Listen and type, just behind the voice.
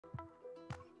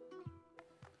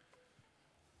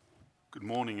Good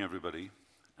morning, everybody,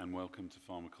 and welcome to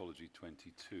Pharmacology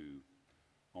 22.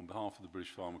 On behalf of the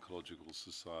British Pharmacological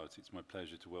Society, it's my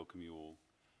pleasure to welcome you all.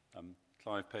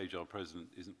 Clive Page, our president,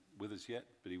 isn't with us yet,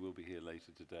 but he will be here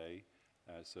later today.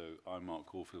 So I'm Mark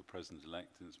Caulfield,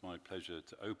 president-elect, and it's my pleasure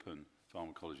to open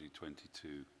Pharmacology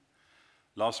 22.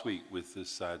 Last week, with the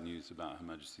sad news about Her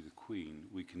Majesty the Queen,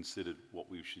 we considered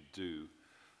what we should do,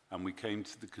 and we came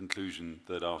to the conclusion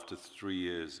that after 3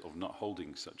 years of not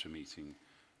holding such a meeting,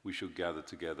 we should gather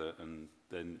together, and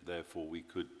then therefore we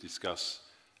could discuss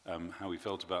how we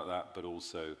felt about that, but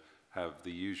also have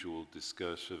the usual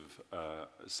discussion of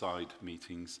side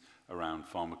meetings around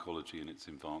pharmacology and its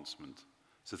advancement.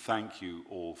 So thank you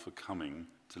all for coming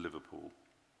to Liverpool.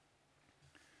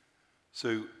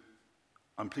 So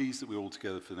I'm pleased that we're all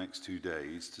together for the next 2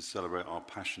 days to celebrate our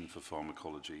passion for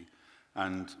pharmacology,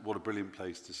 and what a brilliant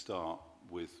place to start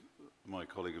with my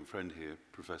colleague and friend here,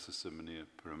 Professor Sir Munir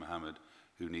Pirmohamed,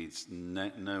 who needs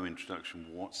no introduction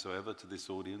whatsoever to this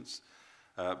audience,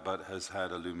 but has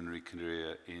had a luminary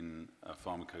career in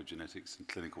pharmacogenetics and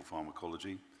clinical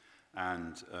pharmacology,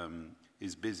 and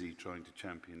is busy trying to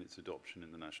champion its adoption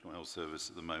in the National Health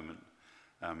Service at the moment,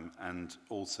 and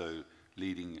also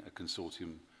leading a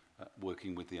consortium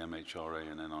working with the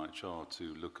MHRA and NIHR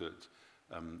to look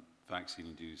at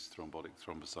vaccine-induced thrombotic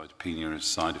thrombocytopenia as a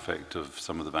side effect of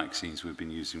some of the vaccines we've been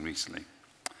using recently.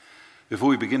 Before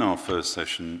we begin our first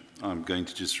session, I'm going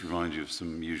to just remind you of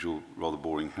some usual rather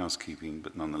boring housekeeping,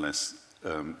 but nonetheless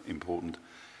important.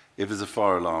 If there's a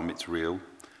fire alarm, it's real.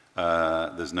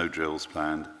 There's no drills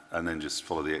planned, and then just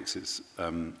follow the exits.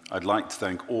 I'd like to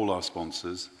thank all our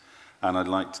sponsors, and I'd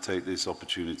like to take this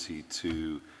opportunity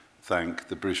to thank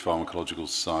the British Pharmacological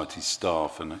Society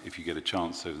staff, and if you get a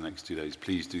chance over the next 2 days,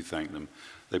 please do thank them.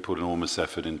 They put enormous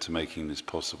effort into making this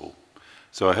possible.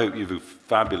 So I hope you have a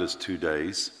fabulous 2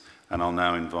 days. And I'll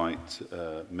now invite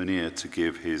Munir to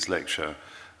give his lecture,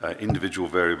 Individual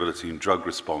Variability in Drug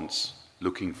Response,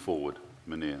 Looking Forward.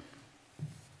 Munir.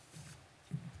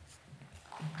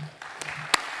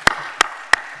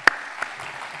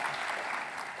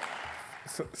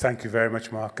 So, thank you very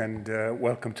much, Mark, and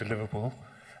welcome to Liverpool.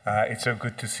 It's so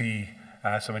good to see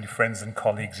so many friends and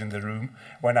colleagues in the room.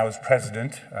 When I was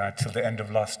president, till the end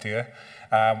of last year,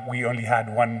 we only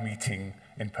had one meeting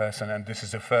in person, and this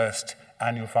is the first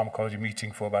annual pharmacology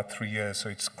meeting for about 3 years, so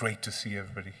it's great to see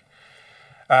everybody.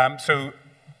 So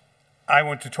I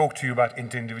want to talk to you about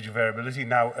inter-individual variability.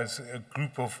 Now, as a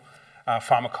group of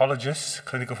pharmacologists,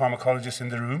 clinical pharmacologists in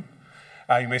the room,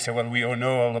 you may say, well, we all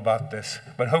know all about this,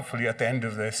 but hopefully at the end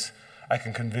of this, I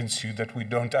can convince you that we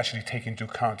don't actually take into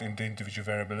account inter-individual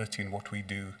variability in what we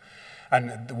do.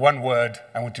 And the one word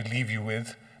I want to leave you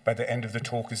with by the end of the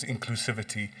talk is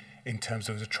inclusivity in terms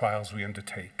of the trials we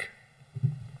undertake.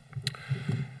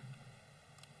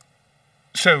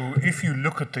 So if you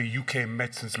look at the UK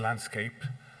medicines landscape,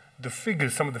 the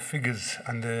figures, some of the figures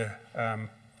and the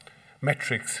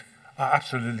metrics are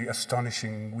absolutely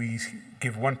astonishing. We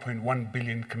give 1.1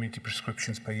 billion community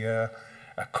prescriptions per year,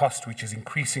 a cost which is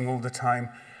increasing all the time,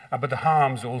 but the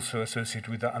harms also associated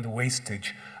with that and the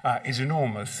wastage is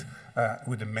enormous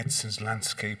with the medicines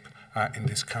landscape in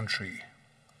this country.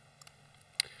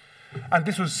 And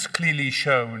this was clearly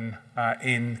shown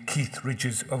in Keith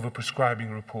Ridge's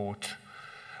overprescribing report,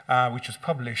 which was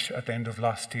published at the end of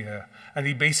last year. And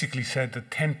he basically said that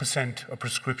 10% of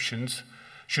prescriptions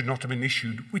should not have been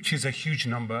issued, which is a huge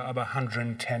number, about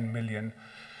 110 million.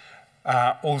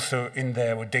 Also in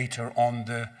there were data on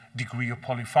the degree of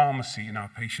polypharmacy in our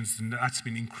patients, and that's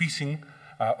been increasing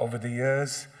over the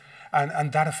years.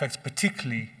 And that affects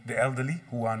particularly the elderly,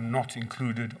 who are not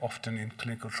included often in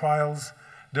clinical trials,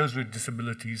 those with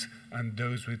disabilities, and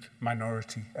those with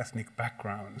minority ethnic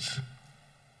backgrounds.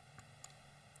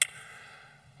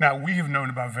 Now, we have known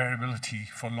about variability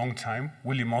for a long time.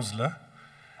 William Osler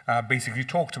basically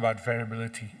talked about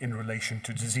variability in relation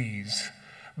to disease.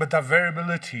 But that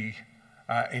variability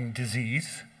in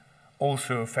disease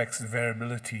also affects the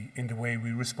variability in the way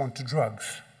we respond to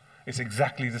drugs. It's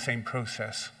exactly the same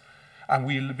process. And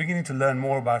we're beginning to learn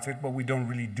more about it, but we don't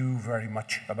really do very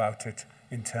much about it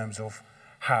in terms of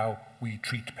how we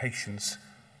treat patients.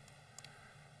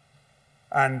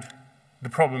 And the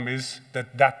problem is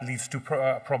that that leads to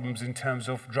problems in terms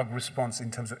of drug response, in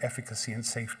terms of efficacy and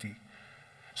safety.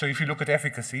 So if you look at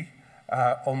efficacy,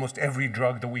 almost every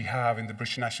drug that we have in the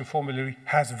British National Formulary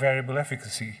has variable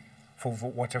efficacy for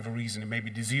whatever reason. It may be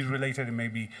disease-related, it may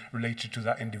be related to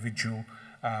that individual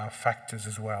factors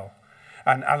as well.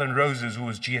 And Alan Roses, who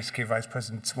was GSK vice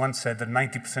president, once said that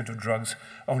 90% of drugs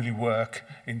only work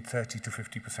in 30 to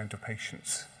 50% of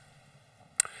patients.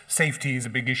 Safety is a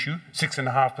big issue.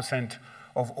 6.5%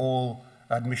 of all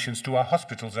admissions to our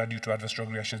hospitals are due to adverse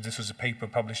drug reactions. This was a paper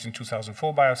published in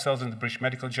 2004 by ourselves in the British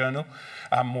Medical Journal.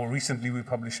 More recently, we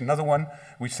published another one,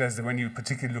 which says that when you're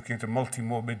particularly looking at a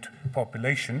multimorbid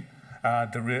population,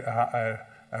 the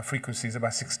frequency is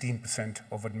about 16%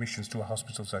 of admissions to our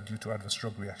hospitals are due to adverse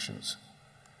drug reactions.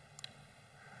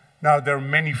 Now, there are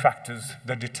many factors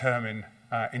that determine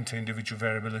inter-individual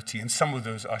variability, and some of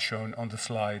those are shown on the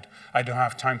slide. I don't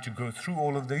have time to go through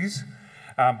all of these,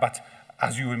 but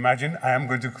as you imagine, I am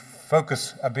going to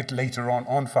focus a bit later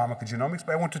on pharmacogenomics,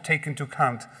 but I want to take into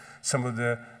account some of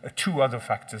the two other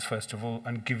factors, first of all,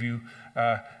 and give you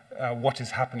what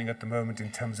is happening at the moment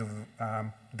in terms of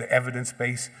the evidence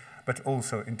base, but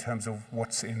also in terms of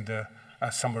what's in the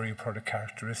summary of product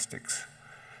characteristics.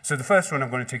 So the first one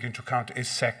I'm going to take into account is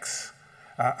sex,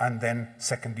 and then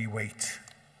secondly, weight.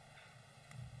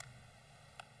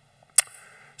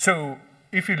 So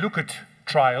if you look at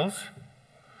trials,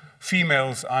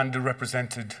 females are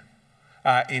underrepresented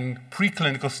in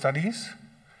preclinical studies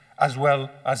as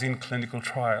well as in clinical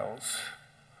trials.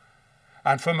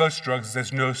 And for most drugs,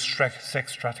 there's no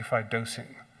sex-stratified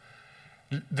dosing.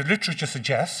 The literature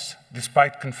suggests,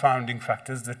 despite confounding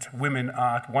factors, that women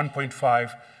are at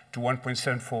 1.5 to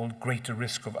 1.7-fold greater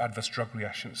risk of adverse drug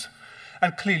reactions.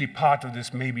 And clearly part of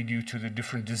this may be due to the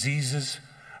different diseases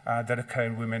that occur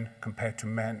in women compared to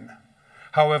men.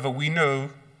 However, we know,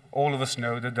 all of us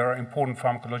know, that there are important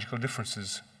pharmacological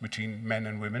differences between men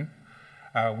and women.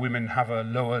 Women have a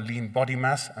lower lean body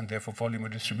mass and therefore volume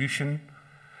of distribution.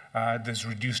 There's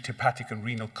reduced hepatic and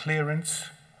renal clearance.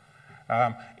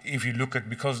 If you look at,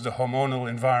 because of the hormonal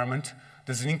environment,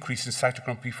 there's an increase in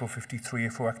cytochrome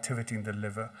P453A4 activity in the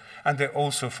liver, and there are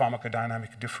also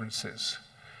pharmacodynamic differences.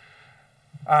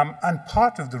 And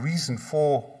part of the reason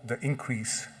for the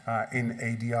increase in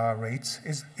ADR rates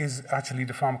is actually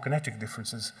the pharmacogenetic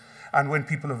differences. And when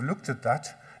people have looked at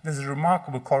that, there's a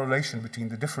remarkable correlation between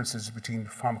the differences between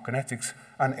pharmacogenetics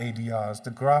and ADRs.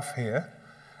 The graph here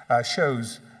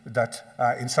shows that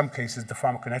in some cases the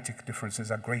pharmacogenetic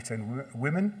differences are greater in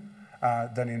women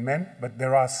than in men, but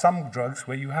there are some drugs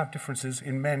where you have differences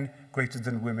in men greater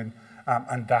than women,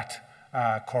 and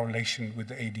that correlation with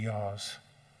the ADRs.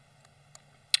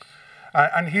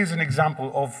 And here's an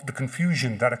example of the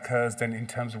confusion that occurs then in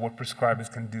terms of what prescribers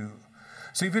can do.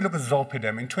 So if you look at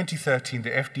zolpidem, in 2013, the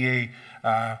FDA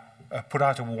put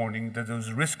out a warning that there was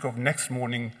a risk of next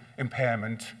morning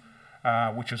impairment,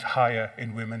 which was higher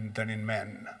in women than in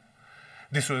men.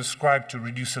 This was ascribed to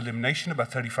reduced elimination,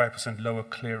 about 35% lower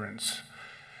clearance.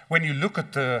 When you look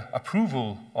at the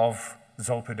approval of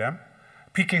zolpidem,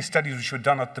 PK studies which were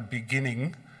done at the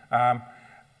beginning,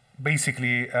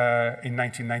 basically in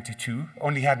 1992,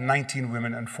 only had 19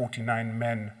 women and 49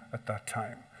 men at that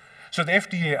time. So the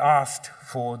FDA asked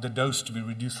for the dose to be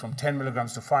reduced from 10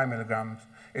 milligrams to 5 milligrams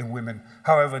in women.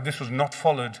 However, this was not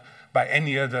followed by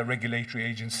any other regulatory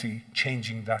agency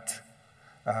changing that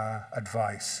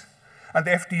advice. And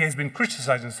the FDA has been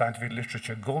criticized in scientific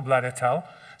literature. Goldblatt et al.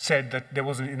 Said that there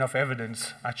wasn't enough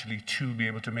evidence actually to be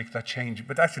able to make that change.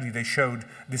 But actually they showed,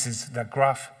 that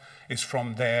graph is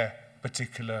from their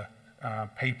particular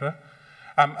paper.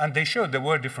 And they showed there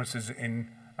were differences in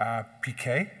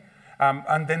PK.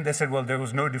 And then they said, well, there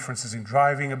was no differences in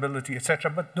driving ability, etc.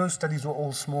 But those studies were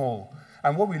all small.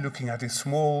 And what we're looking at is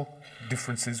small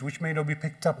differences which may not be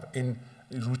picked up in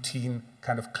routine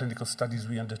kind of clinical studies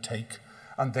we undertake.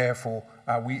 And therefore,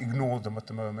 we ignore them at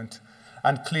the moment.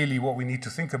 And clearly, what we need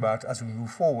to think about as we move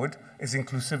forward is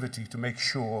inclusivity to make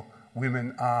sure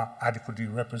women are adequately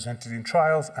represented in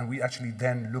trials, and we actually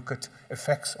then look at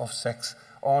effects of sex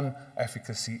on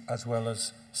efficacy as well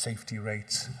as safety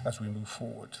rates as we move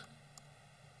forward.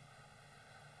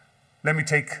 Let me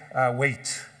take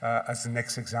weight as the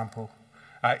next example.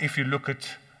 If you look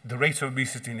at the rate of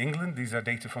obesity in England, these are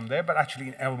data from there, but actually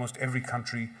in almost every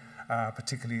country,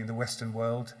 particularly in the Western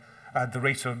world, the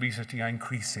rates of obesity are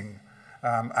increasing.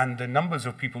 And the numbers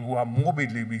of people who are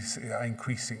morbidly obese are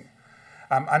increasing.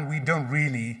 And we don't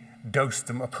really dose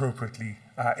them appropriately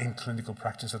in clinical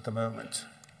practice at the moment.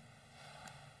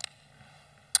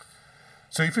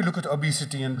 So if you look at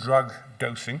obesity and drug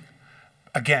dosing,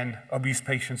 again, obese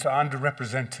patients are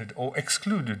underrepresented or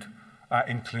excluded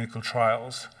in clinical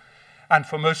trials. And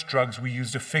for most drugs, we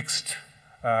used a fixed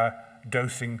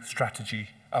dosing strategy,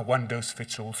 a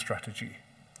one-dose-fits-all strategy.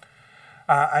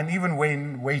 And even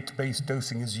when weight-based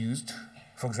dosing is used,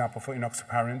 for example, for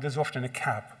enoxaparin, there's often a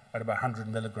cap at about 100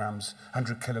 milligrams,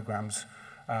 100 kilograms,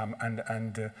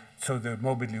 so the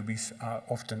morbidly obese are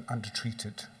often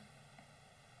undertreated.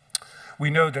 We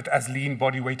know that as lean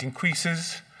body weight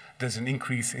increases, there's an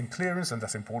increase in clearance, and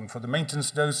that's important for the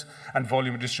maintenance dose, and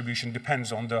volume distribution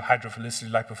depends on the hydrophilicity,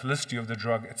 lipophilicity of the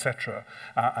drug, etc.,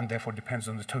 and therefore depends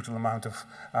on the total amount of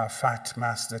fat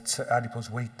mass, that's adipose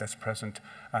weight that's present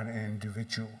in an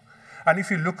individual. And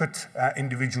if you look at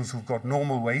individuals who've got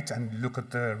normal weight and look at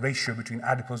the ratio between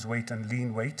adipose weight and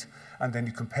lean weight, and then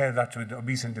you compare that to an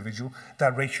obese individual,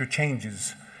 that ratio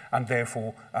changes. And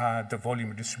therefore, the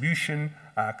volume of distribution,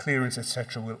 clearance,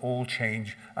 etc., will all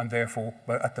change. And therefore,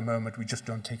 but at the moment, we just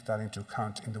don't take that into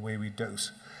account in the way we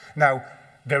dose. Now,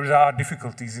 there are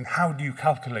difficulties in how do you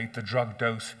calculate the drug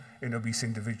dose in obese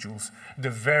individuals.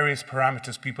 The various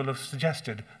parameters people have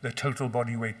suggested, the total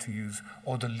body weight to use,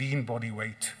 or the lean body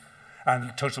weight.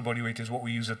 And total body weight is what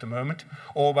we use at the moment,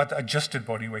 or about the adjusted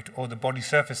body weight, or the body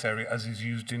surface area as is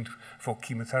used for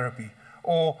chemotherapy,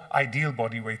 or ideal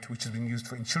body weight, which has been used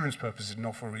for insurance purposes,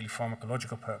 not for really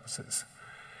pharmacological purposes.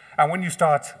 And when you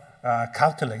start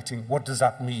calculating what does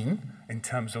that mean in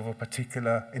terms of a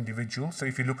particular individual, so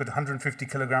if you look at a 150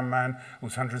 kilogram man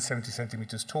who's 170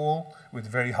 centimeters tall with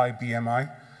very high BMI,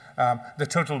 the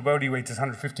total body weight is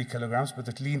 150 kilograms, but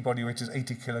the lean body weight is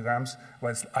 80 kilograms,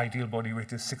 whereas ideal body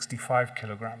weight is 65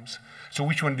 kilograms. So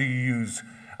which one do you use?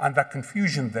 And that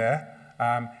confusion there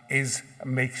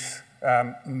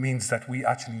means that we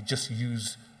actually just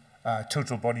use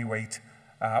total body weight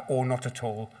or not at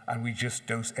all, and we just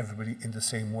dose everybody in the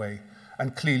same way.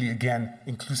 And clearly, again,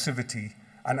 inclusivity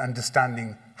and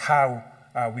understanding how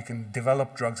we can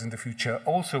develop drugs in the future,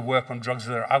 also work on drugs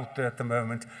that are out there at the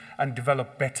moment, and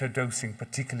develop better dosing,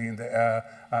 particularly in the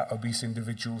obese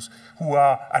individuals who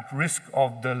are at risk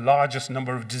of the largest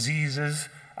number of diseases,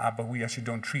 but we actually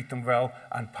don't treat them well,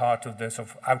 and part of the sort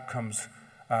of outcomes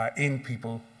in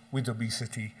people with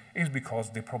obesity is because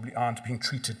they probably aren't being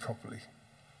treated properly.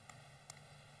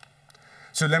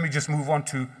 So let me just move on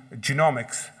to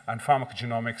genomics and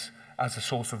pharmacogenomics as a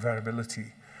source of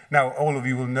variability. Now, all of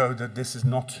you will know that this is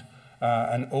not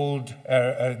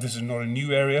this is not a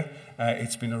new area.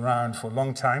 It's been around for a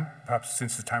long time, perhaps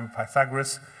since the time of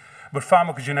Pythagoras. But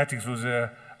pharmacogenetics was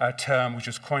a term which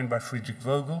was coined by Friedrich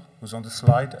Vogel, who's on the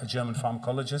slide, a German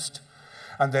pharmacologist.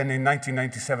 And then in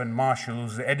 1997, Marshall,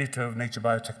 who's the editor of Nature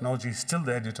Biotechnology, still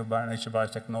the editor of Nature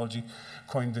Biotechnology,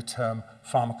 coined the term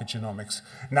pharmacogenomics.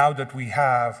 Now that we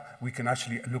can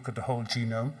actually look at the whole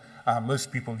genome.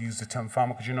 Most people use the term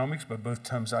pharmacogenomics, but both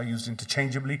terms are used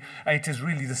interchangeably. And it is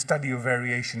really the study of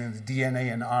variation in the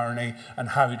DNA and RNA and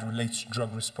how it relates to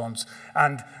drug response.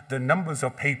 And the numbers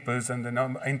of papers and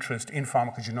the interest in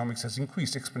pharmacogenomics has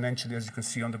increased exponentially, as you can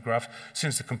see on the graph,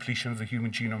 since the completion of the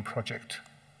Human Genome Project.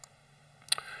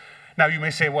 Now, you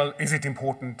may say, well, is it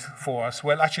important for us?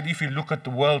 Well, actually, if you look at the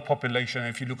world population,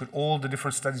 if you look at all the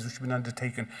different studies which have been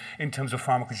undertaken in terms of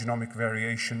pharmacogenomic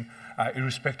variation,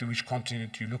 irrespective of which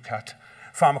continent you look at,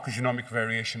 pharmacogenomic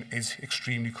variation is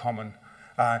extremely common.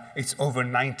 It's over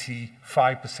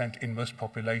 95% in most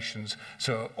populations.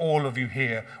 So all of you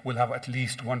here will have at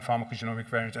least one pharmacogenomic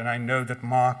variant. And I know that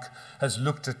Mark has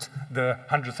looked at the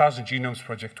 100,000 Genomes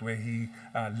Project, where he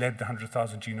led the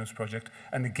 100,000 Genomes Project.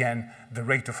 And again, the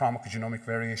rate of pharmacogenomic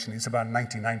variation is about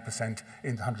 99%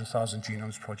 in the 100,000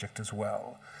 Genomes Project as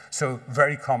well. So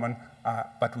very common,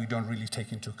 but we don't really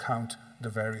take into account the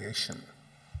variation.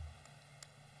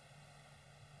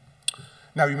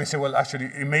 Now, you may say, well, actually,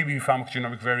 maybe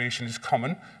pharmacogenomic variation is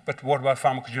common, but what about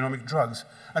pharmacogenomic drugs?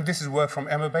 And this is work from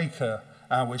Emma Baker,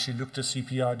 where she looked at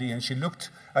CPRD, and she looked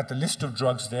at the list of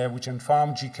drugs there, which in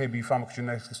GKB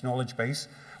pharmacogenetics knowledge base,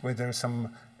 where there is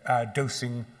some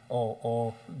dosing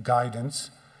or guidance,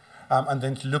 and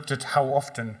then looked at how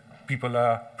often people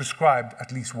are prescribed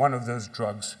at least one of those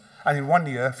drugs. And in 1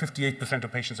 year, 58%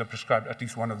 of patients are prescribed at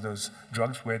least one of those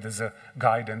drugs, where there's a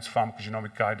guidance,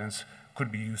 pharmacogenomic guidance, could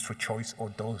be used for choice or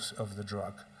dose of the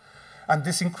drug. And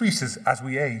this increases as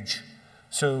we age.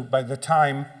 So by the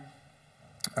time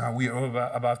we are over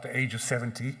about the age of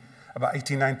 70, about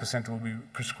 89% will be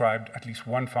prescribed at least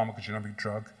one pharmacogenomic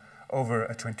drug over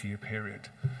a 20-year period.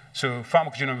 So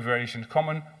pharmacogenomic variation is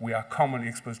common. We are commonly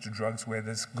exposed to drugs where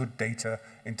there's good data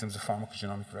in terms of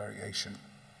pharmacogenomic variation.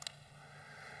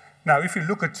 Now, if you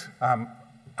look at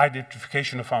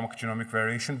identification of pharmacogenomic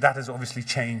variation, that has obviously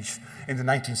changed. In the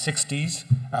 1960s,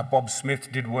 Bob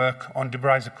Smith did work on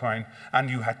dibrizoquine, and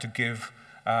you had to give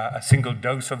a single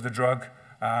dose of the drug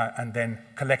and then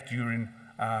collect urine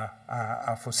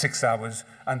for 6 hours,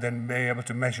 and then be able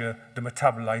to measure the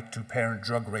metabolite to parent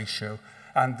drug ratio,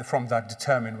 and from that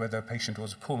determine whether a patient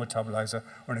was a poor metabolizer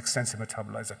or an extensive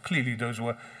metabolizer. Clearly, those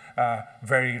were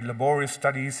very laborious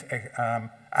studies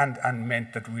and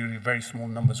meant that really very small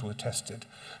numbers were tested.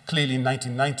 Clearly, in the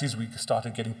 1990s, we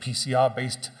started getting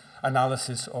PCR-based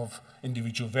analysis of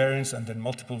individual variants and then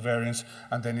multiple variants.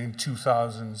 And then in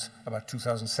 2000s, about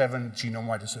 2007,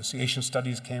 genome-wide association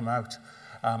studies came out,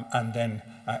 and then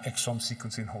exome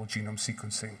sequencing, whole genome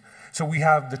sequencing. So we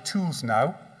have the tools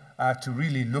now to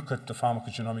really look at the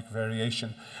pharmacogenomic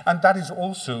variation. And that is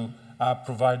also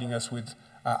providing us with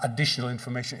additional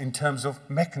information in terms of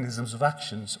mechanisms of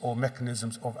actions or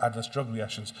mechanisms of adverse drug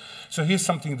reactions. So here's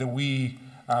something that we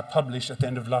published at the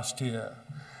end of last year.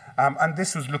 And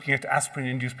this was looking at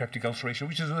aspirin-induced peptic ulceration,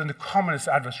 which is one of the commonest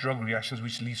adverse drug reactions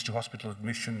which leads to hospital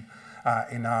admission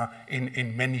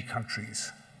in many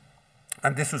countries.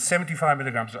 And this was 75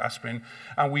 milligrams of aspirin,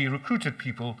 and we recruited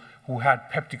people who had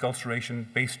peptic ulceration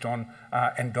based on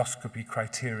endoscopy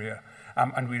criteria.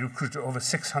 And we recruited over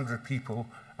 600 people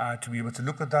to be able to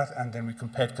look at that, and then we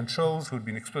compared controls who had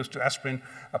been exposed to aspirin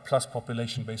plus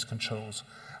population-based controls.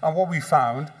 And what we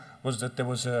found was that there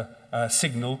was a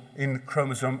signal in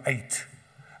chromosome 8.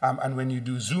 And when you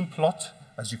do zoom plot,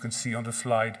 as you can see on the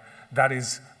slide, that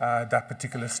is that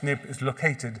particular SNP is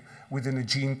located within a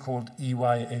gene called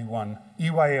EYA1.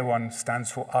 EYA1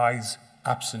 stands for eyes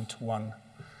absent 1.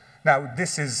 Now,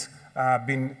 this has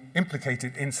been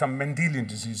implicated in some Mendelian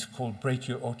disease called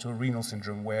brachioautorenal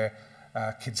syndrome, where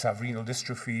kids have renal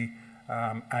dystrophy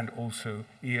and also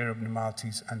ear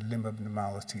abnormalities and limb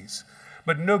abnormalities.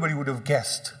 But nobody would have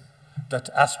guessed that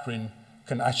aspirin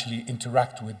can actually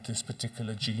interact with this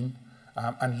particular gene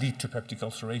and lead to peptic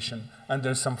ulceration. And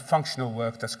there's some functional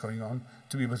work that's going on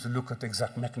to be able to look at the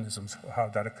exact mechanisms of how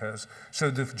that occurs. So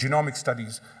the genomic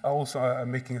studies are also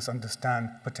making us understand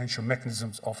potential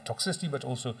mechanisms of toxicity, but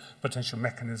also potential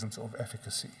mechanisms of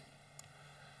efficacy.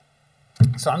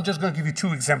 So I'm just going to give you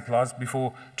 2 exemplars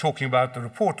before talking about the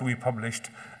report we published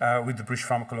with the British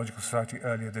Pharmacological Society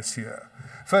earlier this year.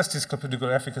 First is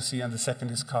clopidogrel efficacy, and the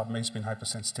second is carbamazepine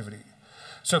hypersensitivity.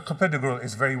 So clopidogrel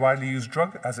is a very widely used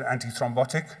drug as an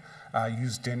antithrombotic,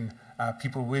 used in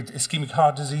people with ischemic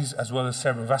heart disease as well as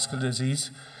cerebrovascular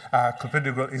disease.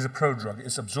 Clopidogrel is a prodrug.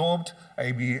 It's absorbed.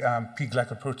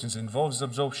 P-glycoproteins involves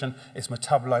absorption. It's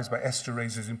metabolized by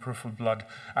esterases in peripheral blood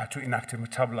to inactive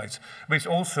metabolites. But it's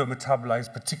also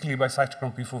metabolized particularly by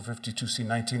cytochrome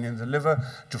P452C19 in the liver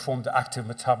to form the active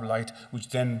metabolite, which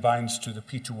then binds to the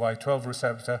P2Y12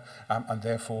 receptor and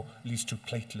therefore leads to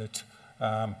platelet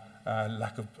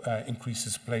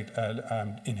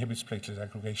inhibits platelet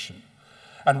aggregation.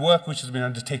 And work which has been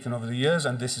undertaken over the years,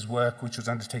 and this is work which was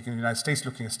undertaken in the United States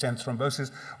looking at stent thrombosis,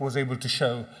 was able to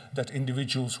show that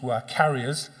individuals who are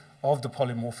carriers of the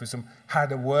polymorphism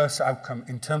had a worse outcome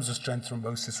in terms of stent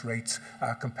thrombosis rates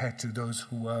compared to those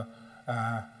who were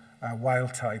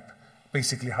wild type,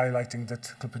 basically highlighting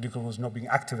that clopidogrel was not being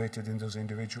activated in those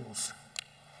individuals.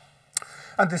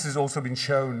 And this has also been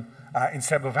shown in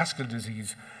cerebrovascular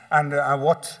disease. And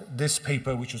what this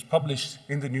paper, which was published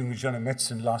in the New England Journal of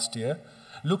Medicine last year,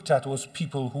 looked at was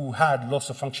people who had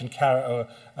loss-of-function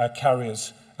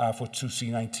carriers for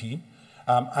 2C19,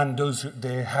 and those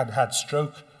they had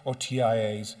stroke or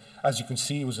TIAs. As you can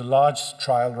see, it was a large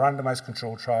trial, randomized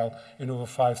control trial in over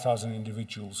 5,000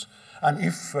 individuals. And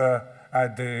if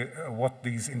what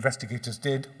these investigators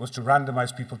did was to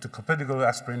randomize people to clopidogrel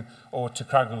aspirin or to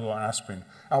ticagrelor aspirin.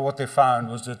 And what they found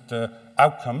was that the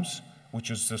outcomes, which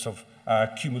was the sort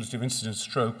of cumulative incidence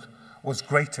stroke, was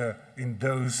greater in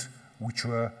those which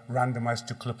were randomized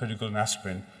to clopidogrel and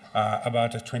aspirin,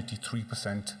 about a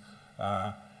 23%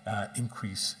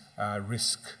 increase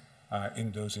risk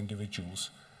in those individuals,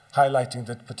 highlighting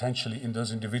that potentially in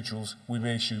those individuals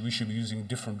we should be using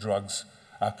different drugs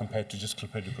compared to just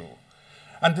clopidogrel.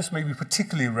 And this may be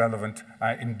particularly relevant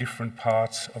in different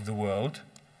parts of the world.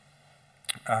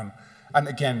 And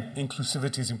again,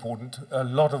 inclusivity is important. A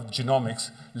lot of genomics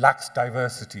lacks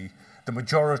diversity. The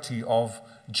majority of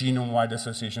genome-wide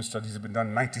association studies have been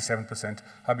done, 97%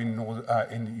 have been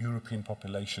in European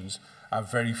populations.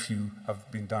 Very few have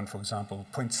been done, for example,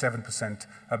 0.7%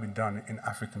 have been done in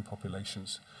African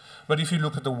populations. But if you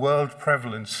look at the world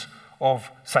prevalence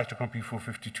of cytochrome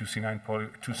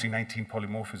P452C19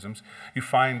 polymorphisms, you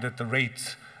find that the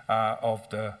rates of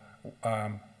the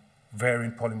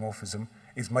variant polymorphism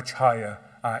is much higher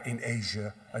in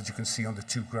Asia, as you can see on the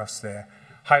 2 graphs there,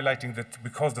 highlighting that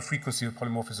because the frequency of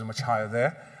polymorphism is much higher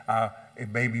there, it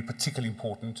may be particularly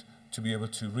important to be able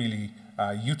to really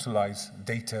utilize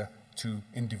data to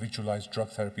individualize drug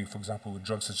therapy, for example, with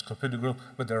drugs such as clopidogrel,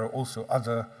 but there are also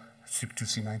other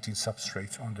CYP2C19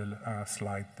 substrates on the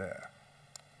slide there.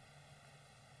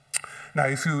 Now,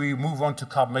 if we move on to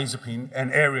carbamazepine,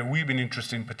 an area we've been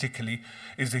interested in particularly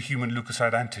is the human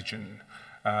leukocyte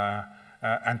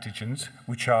antigens,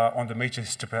 which are on the major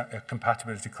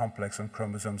histocompatibility complex on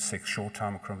chromosome 6, short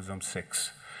term chromosome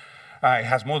 6. It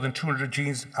has more than 200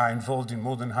 genes, are involved in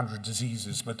more than 100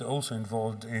 diseases, but they're also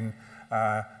involved in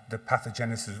the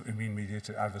pathogenesis of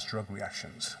immune-mediated adverse drug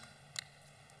reactions.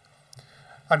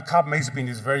 And carbamazepine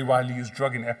is a very widely used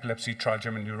drug in epilepsy,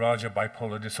 trigeminal neuralgia,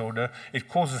 bipolar disorder. It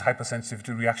causes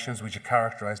hypersensitivity reactions which are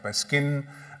characterized by skin,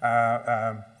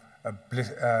 macular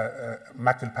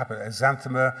papular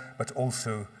exanthema, but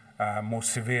also more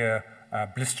severe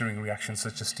blistering reactions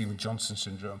such as Stevens-Johnson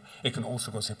syndrome. It can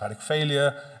also cause hepatic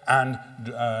failure and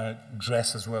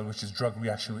DRESS as well, which is drug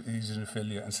reaction with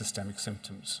eosinophilia and systemic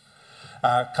symptoms.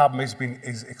 Carbamazepine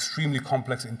is extremely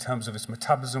complex in terms of its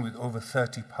metabolism, with over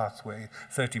 30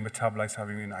 metabolites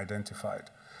having been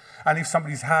identified. And if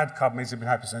somebody's had carbamazepine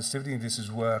hypersensitivity, and this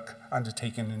is work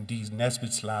undertaken in Dee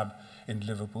Nesbitt's lab in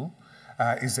Liverpool,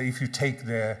 is that if you take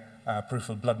their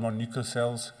peripheral blood mononuclear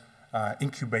cells,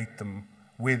 incubate them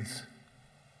with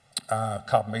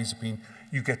carbamazepine,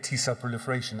 you get T-cell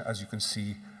proliferation, as you can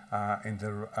see on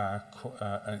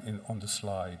the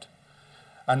slide.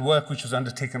 And work which was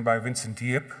undertaken by Vincent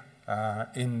Dieppe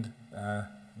in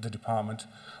the department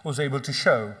was able to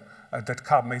show that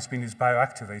carbamazepine is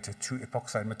bioactivated to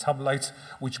epoxide metabolites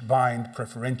which bind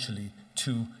preferentially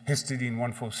to histidine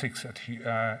 146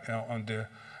 on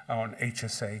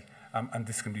HSA, and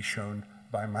this can be shown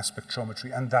by mass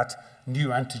spectrometry. And that new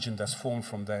antigen that's formed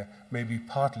from there may be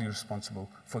partly responsible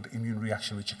for the immune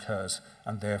reaction which occurs,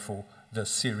 and therefore the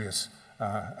serious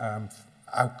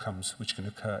outcomes which can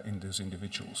occur in those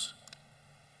individuals.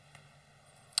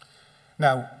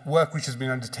 Now, work which has been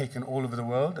undertaken all over the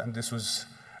world, and this was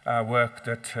work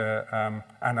that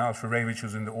Anna Alfieri, who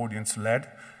was in the audience, led,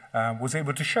 was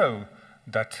able to show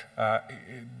that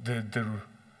the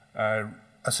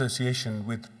association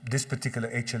with this particular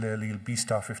HLA allele,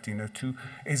 B*1502,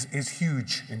 is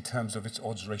huge in terms of its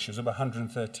odds ratios, about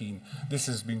 113. This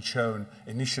has been shown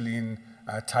initially in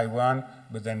Taiwan,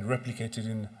 but then replicated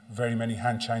in very many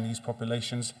Han Chinese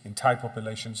populations, in Thai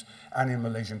populations, and in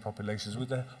Malaysian populations,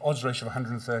 with an odds ratio of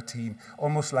 113,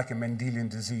 almost like a Mendelian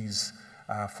disease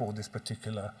for this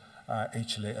particular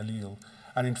HLA allele.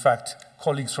 And in fact,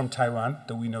 colleagues from Taiwan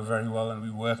that we know very well and we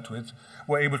worked with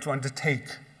were able to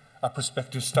undertake a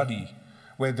prospective study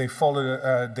where they followed,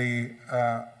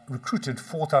 recruited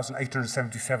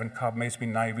 4,877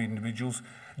 carbamazepine-naive individuals,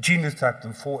 genotyped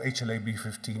them for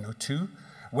HLA-B1502.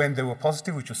 When they were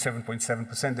positive, which was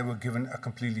 7.7%, they were given a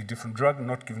completely different drug,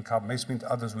 not given carbamazepine.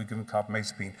 The others were given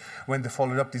carbamazepine. When they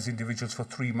followed up these individuals for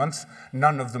 3 months,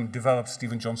 none of them developed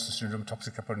Stevens-Johnson syndrome,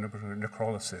 toxic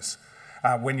necrolysis.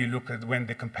 When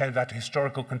they compared that to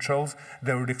historical controls,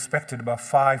 they were expected about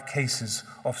 5 cases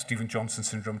of Stevens-Johnson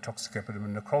syndrome, toxic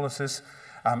necrolysis,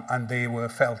 and they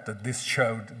felt that this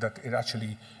showed that it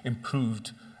actually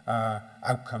improved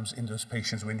outcomes in those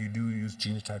patients when you do use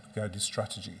genotype-guided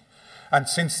strategy. And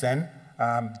since then,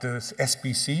 the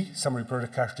SPC, summary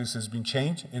product characteristics, has been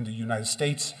changed in the United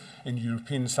States, in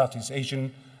European and Southeast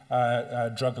Asian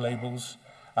drug labels,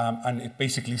 and it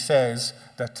basically says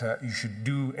that you should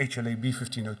do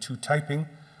HLA-B1502 typing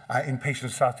in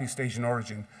patients of Southeast Asian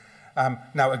origin.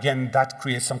 Now, again, that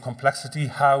creates some complexity.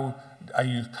 How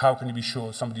can you be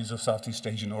sure somebody is of Southeast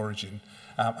Asian origin?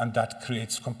 And that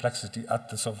creates complexity at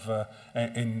the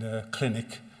in the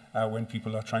clinic when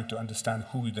people are trying to understand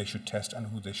who they should test and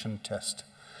who they shouldn't test.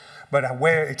 But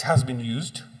where it has been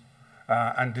used,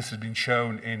 and this has been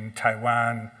shown in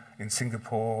Taiwan, in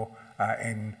Singapore,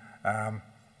 in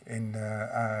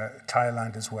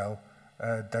Thailand as well,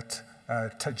 that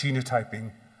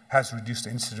genotyping has reduced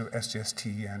the incidence of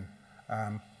SGST,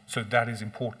 and so that is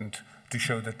important to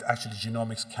show that actually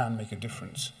genomics can make a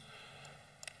difference.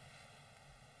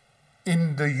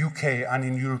 In the UK and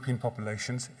in European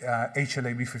populations,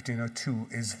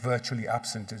 HLA-B1502 is virtually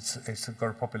absent. It's got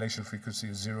a population frequency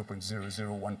of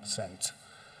 0.001%.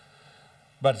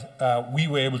 But we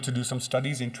were able to do some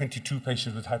studies in 22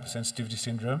 patients with hypersensitivity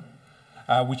syndrome,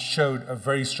 which showed a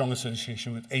very strong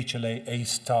association with HLA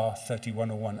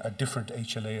A*3101, a different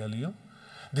HLA allele.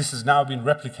 This has now been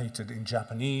replicated in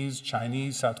Japanese,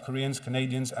 Chinese, South Koreans,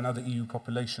 Canadians, and other EU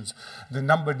populations. The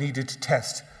number needed to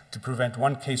test to prevent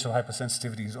 1 case of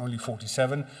hypersensitivity is only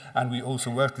 47, and we also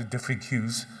worked with different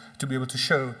Qs to be able to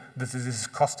show that this is a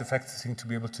cost-effective thing to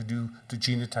be able to do to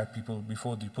genotype people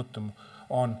before they put them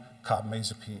on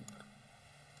carbamazepine.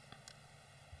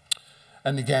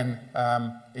 And again,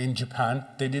 in Japan,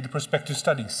 they did a prospective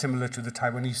study similar to the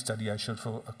Taiwanese study I showed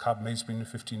for carbamazepine in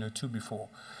 1502 before.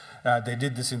 They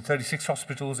did this in 36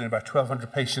 hospitals in about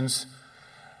 1,200 patients,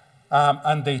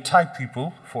 and they typed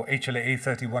people for HLA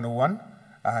A*3101,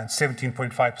 and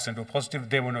 17.5% were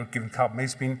positive. They were not given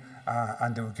carbamazepine,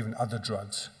 and they were given other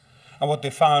drugs. And what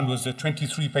they found was that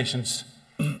 23 patients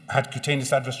had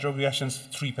cutaneous adverse drug reactions,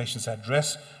 3 patients had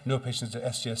RES, no patients had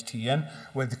SGS-TN,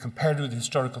 where they compared with the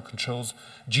historical controls,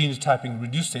 genotyping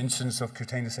reduced the incidence of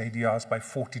cutaneous ADRs by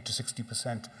 40 to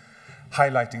 60%,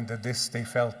 highlighting that they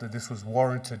felt that this was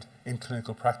warranted in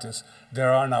clinical practice.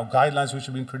 There are now guidelines which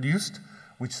have been produced,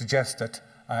 which suggest that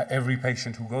every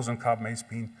patient who goes on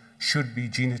carbamazepine should be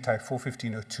genotyped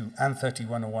 41502 and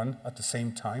 3101 at the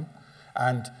same time,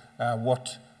 and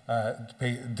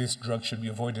this drug should be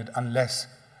avoided unless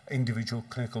individual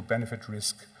clinical benefit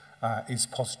risk is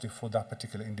positive for that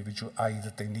particular individual, i.e.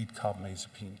 that they need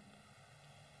carbamazepine.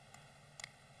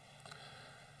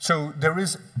 So there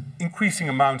is increasing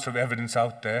amounts of evidence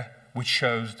out there which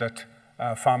shows that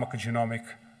pharmacogenomic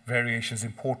variation is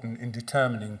important in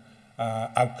determining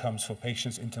outcomes for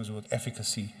patients in terms of both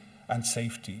efficacy and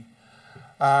safety.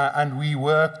 And we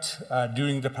worked,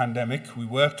 during the pandemic, we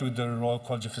worked with the Royal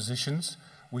College of Physicians,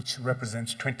 which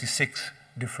represents 26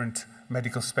 different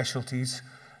medical specialties,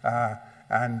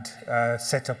 and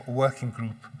set up a working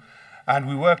group. And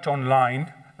we worked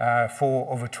online for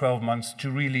over 12 months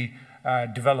to really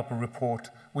develop a report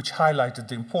which highlighted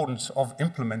the importance of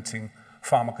implementing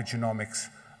pharmacogenomics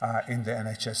in the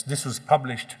NHS. This was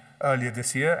published earlier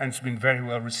this year, and it's been very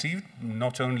well received,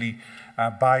 not only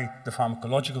by the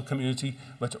pharmacological community,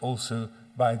 but also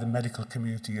by the medical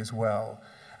community as well.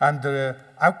 And the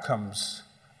outcomes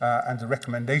and the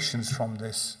recommendations from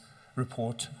this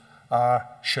report are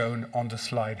shown on the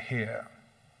slide here.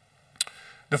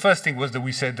 The first thing was that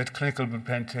we said that clinical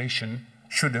implementation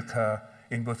should occur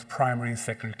in both primary and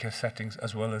secondary care settings,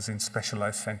 as well as in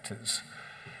specialized centers.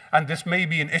 And this may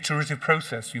be an iterative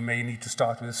process. You may need to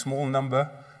start with a small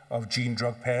number of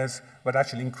gene-drug pairs, but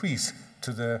actually increase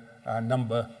to the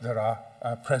number that are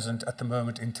present at the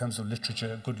moment in terms of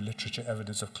literature, good literature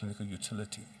evidence of clinical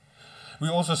utility. We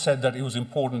also said that it was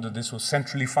important that this was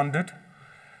centrally funded,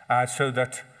 so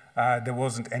that there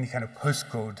wasn't any kind of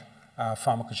postcode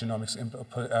pharmacogenomics,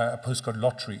 postcode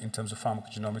lottery in terms of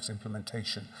pharmacogenomics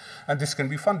implementation. And this can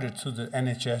be funded through the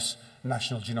NHS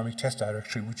National Genomic Test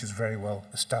Directory, which is very well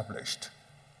established.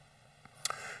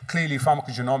 Clearly,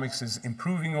 pharmacogenomics is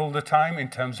improving all the time in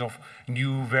terms of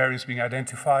new variants being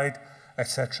identified,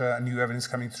 etc., and new evidence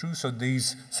coming through. So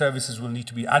these services will need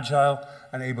to be agile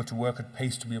and able to work at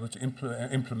pace to be able to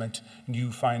implement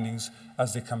new findings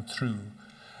as they come through.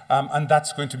 And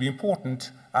that's going to be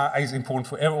important. Is important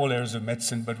for all areas of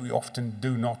medicine, but we often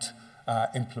do not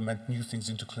implement new things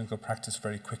into clinical practice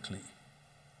very quickly.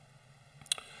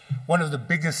 One of the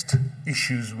biggest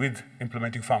issues with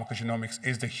implementing pharmacogenomics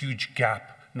is the huge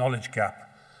gap, knowledge gap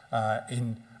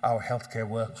in our healthcare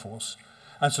workforce.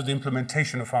 And so the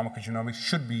implementation of pharmacogenomics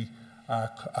should be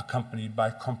accompanied by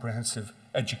a comprehensive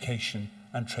education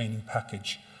and training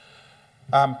package.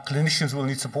 Clinicians will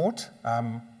need support.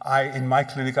 In my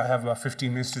clinic, I have about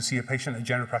 15 minutes to see a patient. A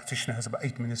general practitioner has about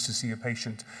 8 minutes to see a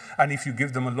patient. And if you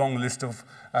give them a long list of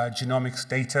genomics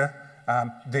data,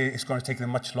 it's going to take them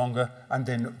much longer, and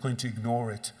they're going to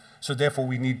ignore it. So therefore,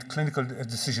 we need clinical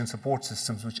decision support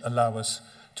systems which allow us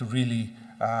to really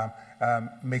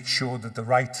make sure that the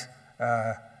right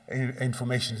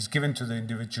information is given to the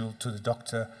individual, to the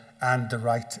doctor, and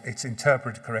it's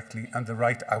interpreted correctly, and the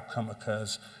right outcome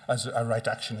occurs, as a right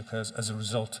action occurs as a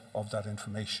result of that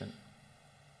information.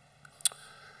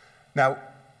 Now,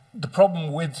 the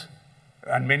problem with,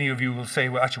 and many of you will say,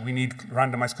 well, actually, we need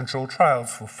randomized controlled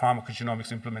trials for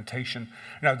pharmacogenomics implementation.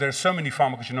 Now, there are so many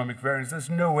pharmacogenomic variants, there's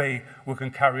no way we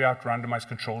can carry out randomized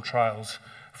controlled trials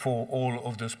for all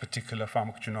of those particular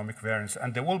pharmacogenomic variants.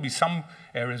 And there will be some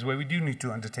areas where we do need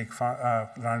to undertake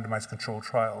randomized controlled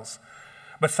trials.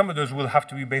 But some of those will have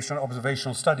to be based on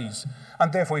observational studies.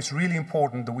 And therefore, it's really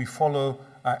important that we follow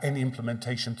any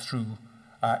implementation through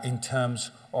in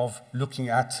terms of looking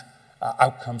at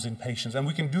outcomes in patients. And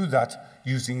we can do that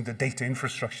using the data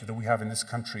infrastructure that we have in this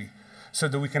country, so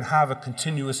that we can have a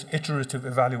continuous iterative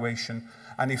evaluation.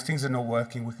 And if things are not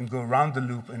working, we can go around the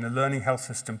loop in a learning health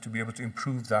system to be able to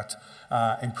improve that,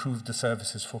 improve the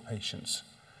services for patients.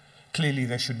 Clearly,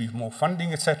 there should be more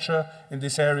funding, etc., in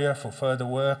this area for further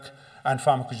work. And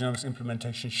pharmacogenomics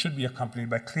implementation should be accompanied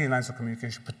by clear lines of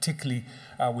communication, particularly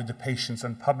with the patients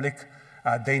and public.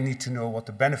 They need to know what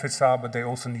the benefits are, but they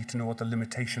also need to know what the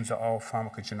limitations are of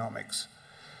pharmacogenomics.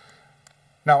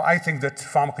 Now, I think that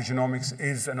pharmacogenomics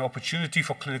is an opportunity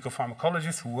for clinical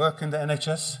pharmacologists who work in the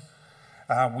NHS,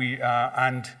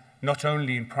 and not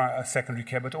only in secondary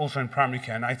care, but also in primary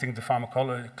care. And I think the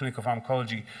clinical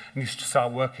pharmacology needs to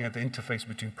start working at the interface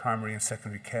between primary and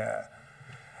secondary care.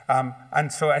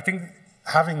 And so I think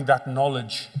having that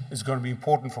knowledge is going to be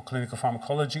important for clinical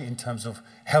pharmacology in terms of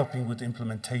helping with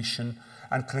implementation,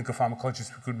 and clinical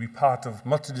pharmacologists could be part of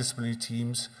multidisciplinary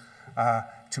teams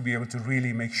to be able to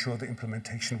really make sure the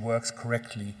implementation works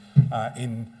correctly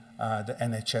in the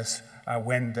NHS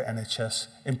when the NHS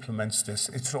implements this.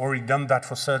 It's already done that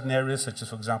for certain areas, such as,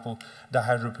 for example,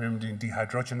 dihydropyrimidine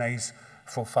dehydrogenase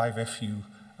for 5-FU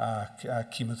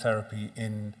chemotherapy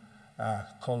in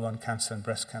colon cancer and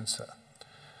breast cancer.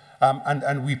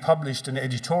 And we published an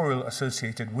editorial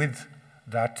associated with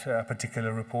that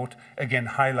particular report, again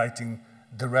highlighting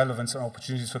the relevance and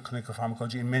opportunities for clinical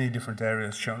pharmacology in many different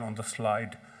areas shown on the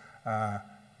slide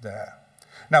there.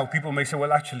 Now, people may say,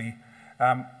 well, actually,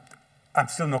 I'm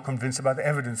still not convinced about the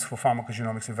evidence for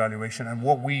pharmacogenomics evaluation. And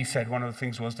what we said, one of the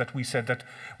things was that we said that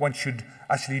one should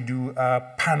actually do a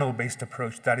panel-based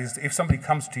approach. That is, if somebody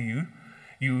comes to you,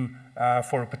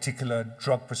 for a particular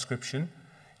drug prescription,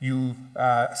 you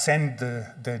send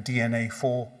the DNA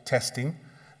for testing.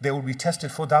 They will be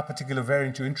tested for that particular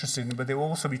variant you're interested in, but they will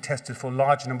also be tested for a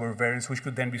large number of variants, which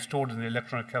could then be stored in the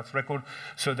electronic health record,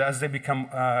 so that as they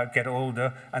get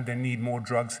older and they need more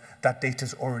drugs, that data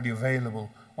is already available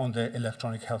on the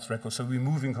electronic health record. So we're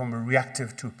moving from a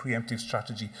reactive to a preemptive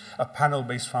strategy. A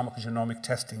panel-based pharmacogenomic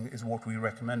testing is what we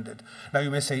recommended. Now you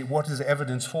may say, what is the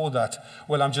evidence for that?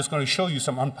 Well, I'm just going to show you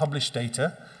some unpublished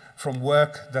data from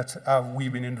work that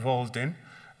we've been involved in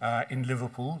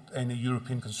Liverpool in a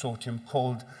European consortium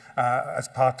called, as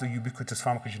part of the Ubiquitous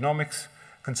Pharmacogenomics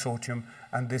Consortium.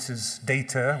 And this is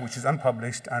data which is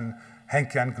unpublished, and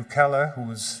Henk-Jan Gukella, who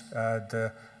was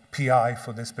the PI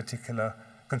for this particular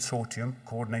consortium,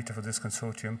 coordinator for this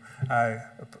consortium,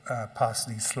 passed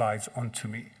these slides on to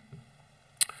me.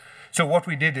 So what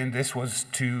we did in this was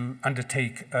to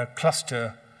undertake a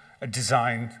cluster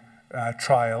design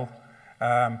trial,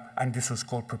 and this was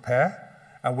called PREPARE,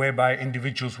 whereby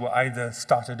individuals were either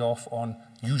started off on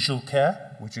usual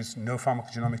care, which is no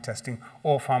pharmacogenomic testing,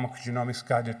 or pharmacogenomics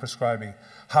guided prescribing.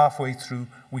 Halfway through,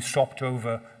 we swapped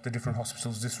over the different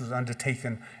hospitals. This was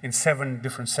undertaken in 7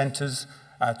 different centers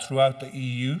throughout the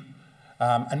EU,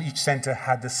 and each center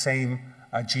had the same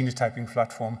genotyping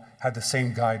platform, had the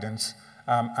same guidance,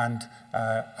 and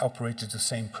operated the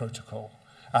same protocol.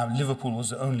 Liverpool was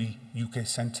the only UK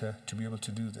center to be able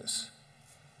to do this.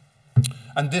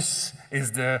 And this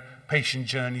is the patient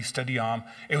journey study arm.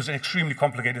 It was an extremely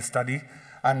complicated study,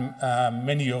 and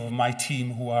many of my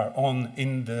team who are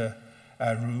in the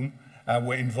room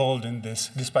were involved in this,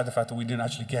 despite the fact that we didn't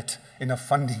actually get enough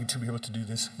funding to be able to do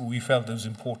this. But we felt it was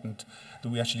important that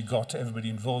we actually got everybody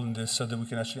involved in this so that we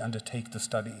can actually undertake the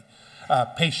study.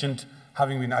 Patient,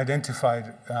 having been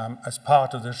identified as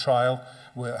part of the trial,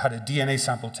 had a DNA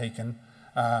sample taken.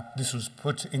 This was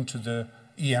put into the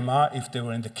EMR if they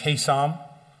were in the case arm.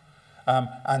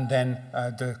 And then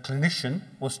the clinician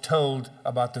was told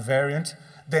about the variant.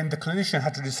 Then the clinician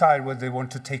had to decide whether they want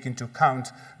to take into account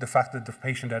the fact that the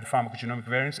patient had pharmacogenomic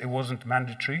variants. It wasn't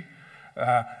mandatory.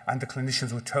 And the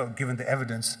clinicians were given the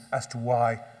evidence as to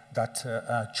why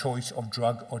that choice of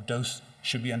drug or dose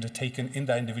should be undertaken in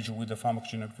that individual with the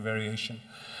pharmacogenomic variation.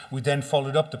 We then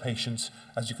followed up the patients,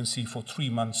 as you can see, for 3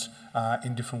 months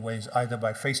in different ways, either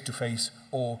by face-to-face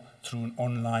or through an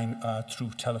online,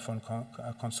 through telephone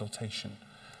consultation.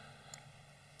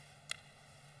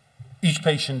 Each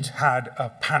patient had a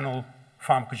panel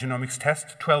pharmacogenomics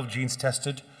test, 12 genes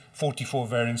tested, 44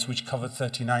 variants, which covered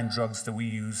 39 drugs that we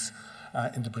use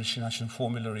in the British National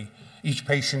Formulary. Each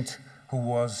patient who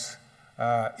was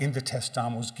in the test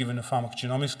arm was given a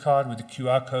pharmacogenomics card with a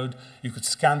QR code. You could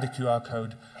scan the QR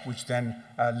code, which then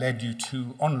led you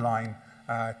to online,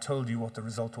 told you what the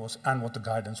result was and what the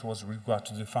guidance was with regard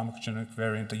to the pharmacogenomic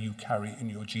variant that you carry in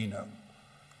your genome.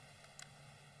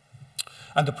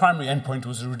 And the primary endpoint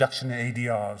was a reduction in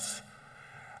ADRs.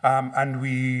 And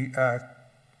we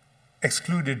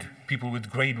excluded people with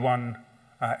grade 1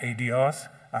 ADRs.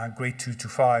 Grade 2 to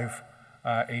 5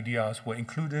 ADRs were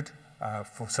included.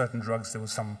 For certain drugs, there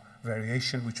was some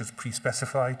variation, which was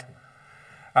pre-specified.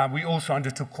 We also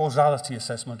undertook causality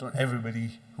assessment on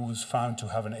everybody who was found to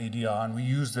have an ADR, and we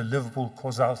used the Liverpool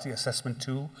causality assessment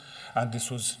tool, and this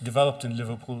was developed in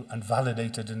Liverpool and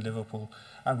validated in Liverpool,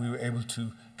 and we were able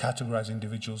to categorize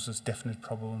individuals as definite,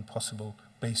 probable, and possible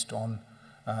based on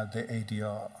the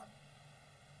ADR.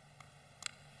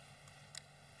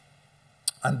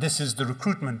 And this is the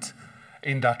recruitment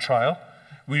in that trial.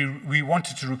 We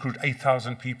wanted to recruit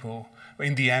 8,000 people.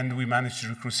 In the end, we managed to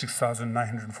recruit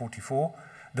 6,944.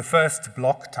 The first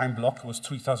block, time block, was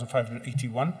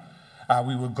 3,581.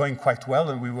 We were going quite well,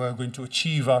 and we were going to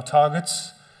achieve our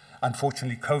targets.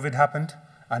 Unfortunately, COVID happened,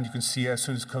 and you can see as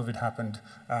soon as COVID happened,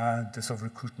 the sort of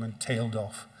recruitment tailed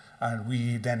off. And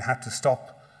we then had to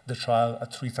stop the trial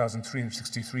at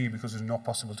 3,363 because it was not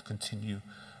possible to continue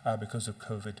because of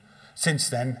COVID. Since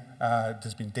then,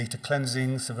 there's been data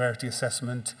cleansing, severity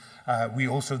assessment. We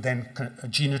also then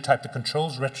genotyped the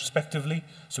controls retrospectively,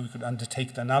 so we could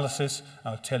undertake the analysis.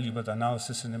 I'll tell you about the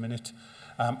analysis in a minute,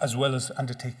 as well as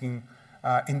undertaking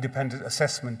independent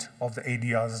assessment of the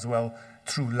ADRs as well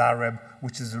through LAREB,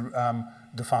 which is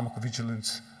the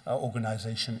pharmacovigilance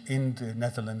organization in the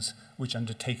Netherlands, which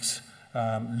undertakes,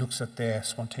 looks at their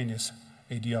spontaneous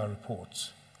ADR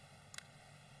reports.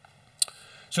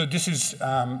 So this is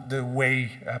the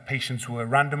way patients were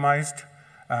randomized.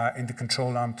 In the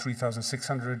control arm,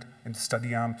 3,600. In the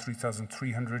study arm,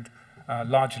 3,300,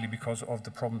 largely because of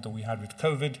the problem that we had with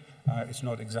COVID. It's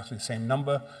not exactly the same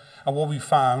number. And what we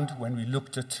found when we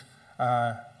looked at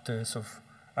the sort of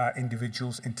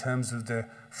individuals in terms of the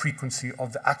frequency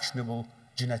of the actionable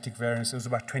genetic variants, it was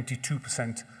about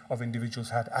 22% of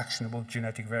individuals had actionable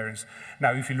genetic variants.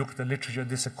 Now, if you look at the literature,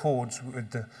 this accords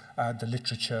with the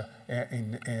literature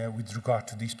with regard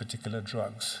to these particular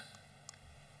drugs.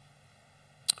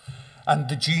 And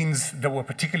the genes that were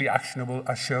particularly actionable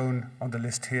are shown on the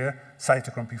list here: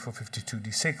 cytochrome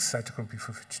P452D6, cytochrome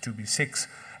P452B6,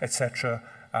 etc.,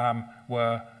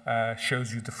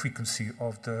 shows you the frequency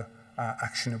of the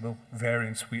actionable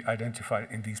variants we identified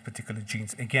in these particular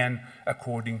genes, again,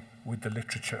 according with the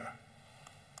literature.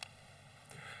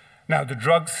 Now, the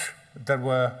drugs that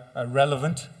were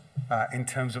relevant in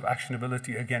terms of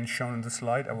actionability, again, shown on the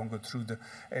slide. I won't go through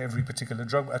every particular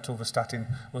drug. Atorvastatin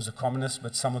was the commonest,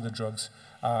 but some of the drugs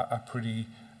are pretty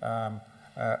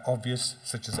obvious,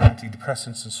 such as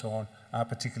antidepressants and so on,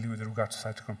 particularly with regard to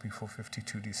cytochrome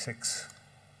P452D6.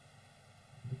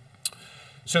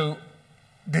 So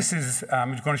this is,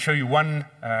 I'm going to show you one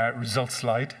result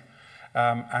slide,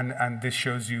 and this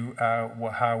shows you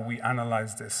how we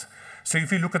analyze this. So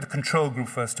if you look at the control group,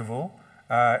 first of all,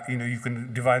 you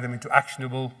can divide them into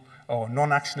actionable or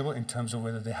non-actionable in terms of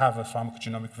whether they have a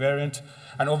pharmacogenomic variant.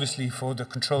 And obviously, for the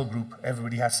control group,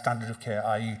 everybody has standard of care,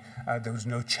 i.e. There was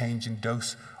no change in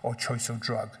dose or choice of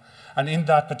drug. And in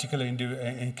that particular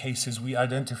in cases, we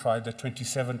identified that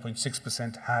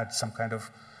 27.6% had some kind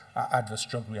of adverse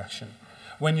drug reaction.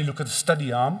 When you look at the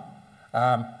study arm,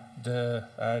 the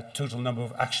total number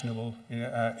of actionable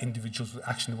individuals with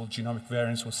actionable genomic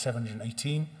variants was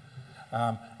 718.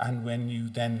 And when you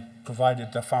then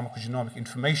provided the pharmacogenomic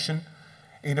information,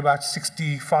 in about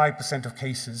 65% of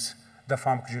cases, the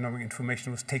pharmacogenomic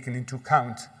information was taken into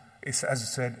account. As I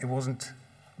said, it wasn't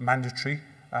mandatory.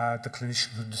 The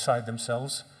clinicians would decide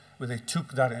themselves, but they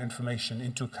took that information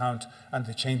into account and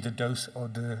they changed the dose or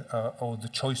the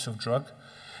choice of drug.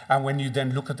 And when you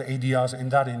then look at the ADRs in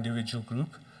that individual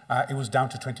group, it was down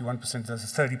to 21%. There's a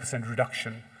 30%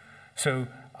 reduction. So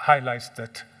highlights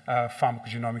that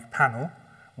pharmacogenomic panel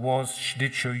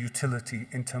did show utility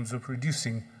in terms of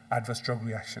reducing adverse drug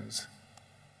reactions.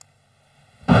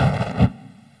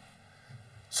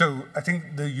 So I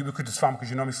think the Ubiquitous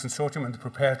Pharmacogenomics Consortium and the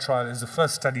PREPARE trial is the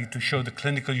first study to show the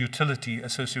clinical utility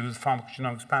associated with the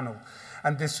pharmacogenomics panel.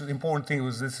 And this important thing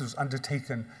was this was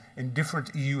undertaken in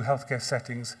different EU healthcare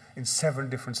settings, in 7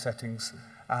 different settings,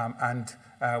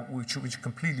 which are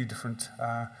completely different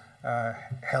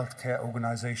healthcare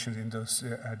organizations in those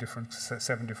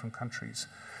 7 different countries.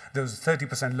 There was a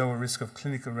 30% lower risk of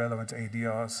clinically relevant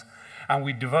ADRs. And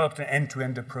we developed an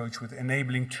end-to-end approach with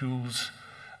enabling tools,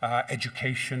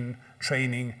 education,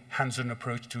 training, hands-on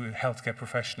approach to healthcare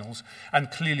professionals.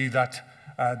 And clearly that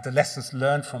the lessons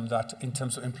learned from that in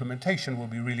terms of implementation will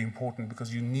be really important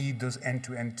because you need those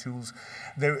end-to-end tools.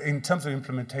 In terms of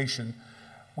implementation,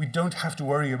 we don't have to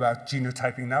worry about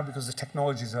genotyping now because the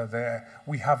technologies are there.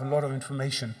 We have a lot of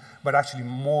information, but actually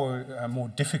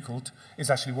more difficult is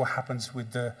actually what happens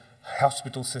with the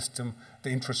hospital system, the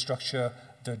infrastructure,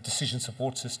 the decision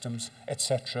support systems,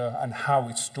 etc., and how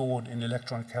it's stored in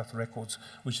electronic health records,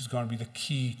 which is going to be the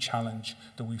key challenge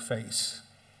that we face.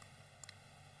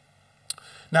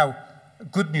 Now,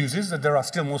 good news is that there are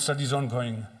still more studies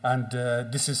ongoing, and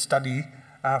this is a study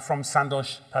from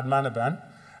Sandosh Padmanabhan,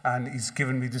 and he's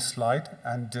given me this slide,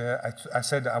 and I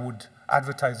said I would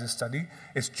advertise this study.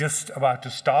 It's just about to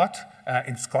start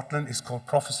in Scotland. It's called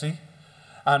Prophecy.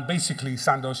 And basically,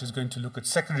 Sandosh is going to look at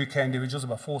secondary care individuals,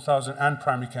 about 4,000, and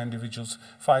primary care individuals,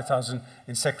 5,000.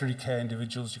 In secondary care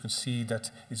individuals, you can see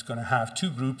that it's going to have 2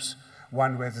 groups,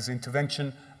 one where there's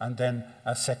intervention, and then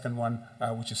a second one,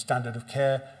 which is standard of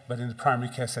care. But in the primary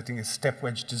care setting, is step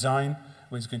wedge design,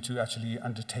 where it's going to actually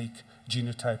undertake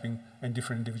genotyping in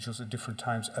different individuals at different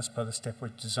times as per the step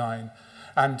wedge design.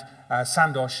 And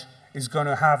Sandosh is going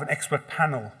to have an expert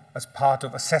panel as part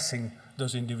of assessing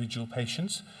those individual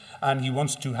patients, and he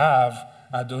wants to have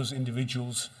those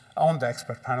individuals on the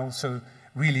expert panel. So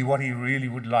really what he really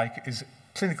would like is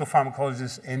clinical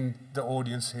pharmacologists in the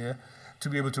audience here to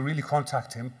be able to really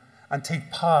contact him and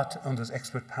take part on those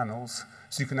expert panels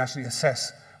so you can actually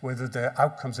assess whether the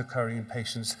outcomes occurring in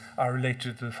patients are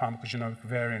related to the pharmacogenomic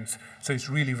variants. So it's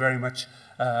really very much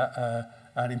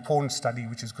an important study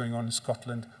which is going on in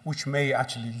Scotland, which may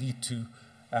actually lead to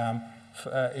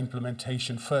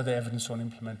implementation, further evidence on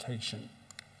implementation.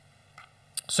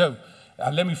 So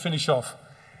let me finish off.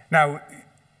 Now,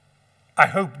 I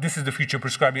hope this is the future of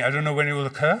prescribing. I don't know when it will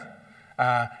occur.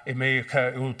 It may occur,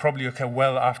 it will probably occur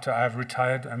well after I've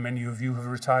retired, and many of you have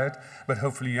retired, but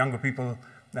hopefully younger people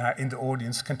in the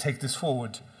audience can take this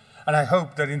forward. And I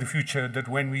hope that in the future, that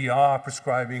when we are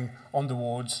prescribing on the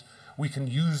wards, we can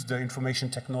use the information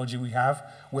technology we have.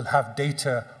 We'll have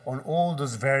data on all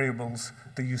those variables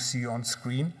that you see on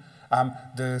screen.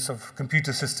 The sort of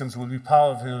computer systems will be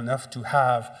powerful enough to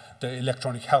have the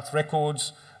electronic health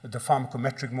records, the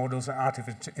pharmacometric models and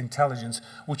artificial intelligence,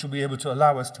 which will be able to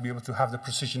allow us to be able to have the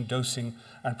precision dosing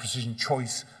and precision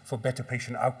choice for better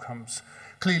patient outcomes.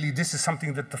 Clearly, this is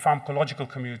something that the pharmacological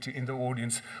community in the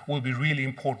audience will be really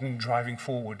important in driving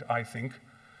forward, I think.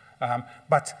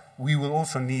 But we will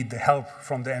also need the help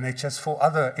from the NHS for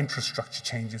other infrastructure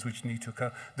changes which need to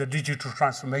occur. The digital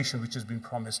transformation which has been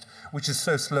promised, which is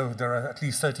so slow. There are at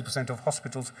least 30% of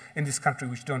hospitals in this country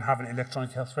which don't have an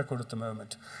electronic health record at the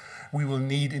moment. We will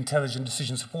need intelligent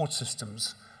decision support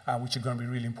systems, which are going to be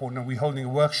really important. And we're holding a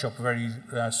workshop very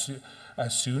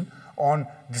soon on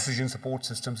decision support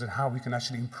systems and how we can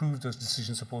actually improve those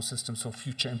decision support systems for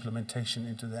future implementation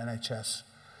into the NHS.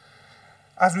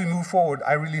 As we move forward,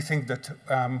 I really think that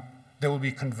there will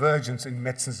be convergence in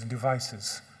medicines and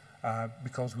devices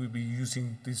because we'll be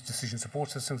using these decision support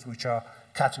systems which are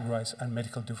categorized as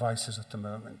medical devices at the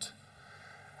moment.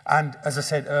 And as I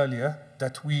said earlier,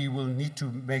 that we will need to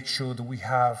make sure that we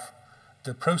have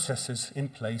the processes in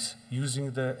place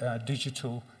using the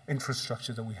digital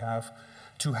infrastructure that we have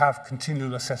to have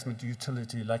continual assessment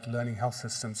utility like learning health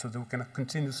systems so that we can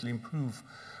continuously improve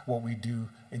what we do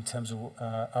in terms of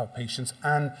our patients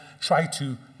and try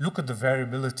to look at the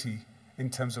variability in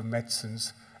terms of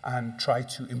medicines and try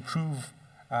to improve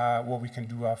what we can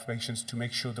do with our patients to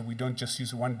make sure that we don't just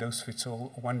use one dose fits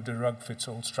all, one drug fits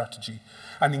all strategy.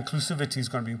 And inclusivity is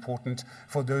going to be important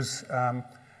for those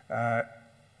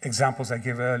examples I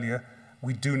gave earlier.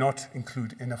 We do not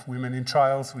include enough women in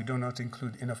trials. We do not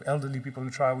include enough elderly people in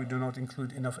trial. We do not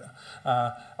include enough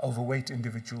overweight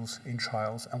individuals in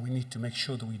trials. And we need to make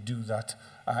sure that we do that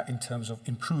in terms of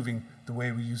improving the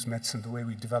way we use medicine, the way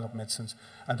we develop medicines,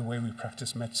 and the way we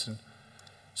practice medicine.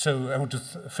 So I want to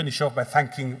finish off by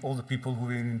thanking all the people who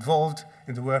are involved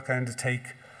in the work I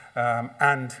undertake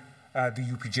and the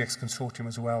UPGX consortium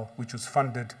as well, which was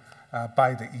funded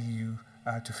by the EU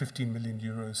to 15 million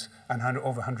euros, and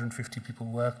over 150 people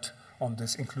worked on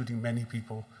this, including many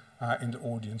people in the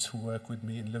audience who work with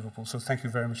me in Liverpool. So thank you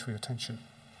very much for your attention.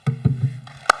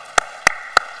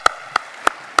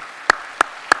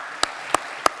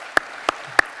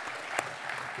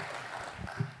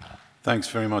 Thanks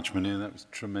very much, Munir. That was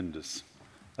tremendous.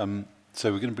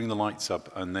 So we're going to bring the lights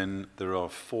up, and then there are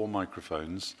 4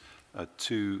 microphones,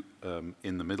 2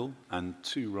 in the middle and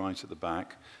 2 right at the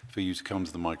back for you to come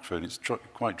to the microphone. It's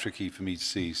quite tricky for me to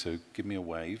see, so give me a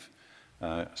wave,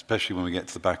 especially when we get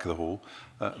to the back of the hall.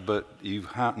 But you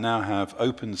now have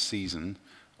open season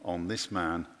on this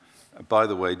man. By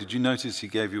the way, did you notice he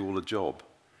gave you all a job?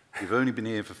 You've only been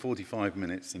here for 45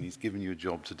 minutes and he's given you a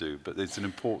job to do, but it's an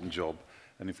important job.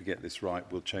 And if we get this right,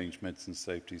 we'll change medicine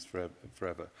safeties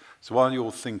forever. So while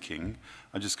you're thinking,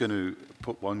 I'm just going to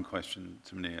put one question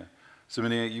to Munir. So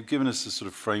Munir, you've given us a sort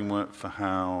of framework for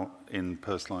how in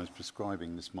personalized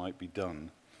prescribing this might be done.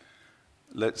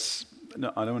 No,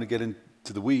 I don't want to get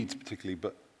into the weeds particularly,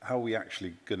 but how are we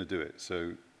actually going to do it?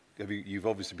 So you've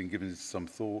obviously been given some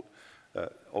thought.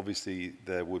 Obviously,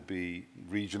 there would be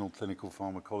regional clinical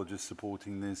pharmacologists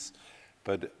supporting this,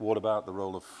 but what about the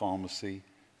role of pharmacy?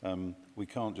 We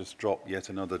can't just drop yet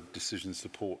another decision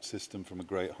support system from a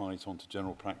great height onto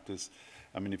general practice.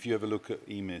 I mean, if you ever look at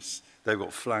EMIS, they've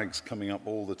got flags coming up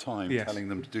all the time telling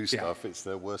them to do stuff. Yeah. It's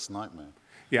their worst nightmare.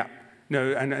 Yeah,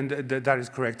 no, and that is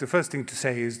correct. The first thing to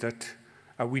say is that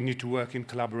we need to work in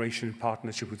collaboration and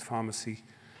partnership with pharmacy,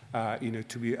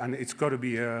 and it's got to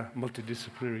be a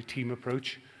multidisciplinary team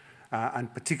approach.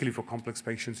 And particularly for complex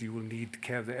patients, you will need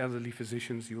care of the elderly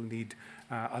physicians, you'll need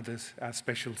other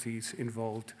specialties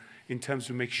involved in terms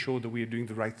of make sure that we are doing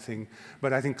the right thing.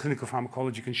 But I think clinical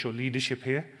pharmacology can show leadership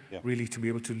here, really to be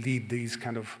able to lead these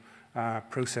kind of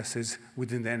processes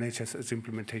within the NHS as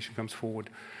implementation comes forward.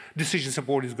 Decision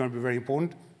support is going to be very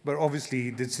important, but obviously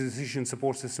the decision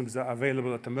support systems that are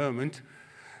available at the moment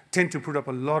tend to put up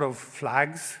a lot of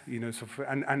flags, you know,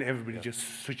 and everybody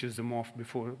just switches them off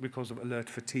because of alert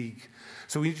fatigue.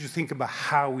 So we need to think about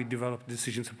how we develop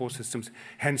decision support systems,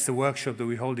 hence the workshop that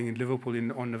we're holding in Liverpool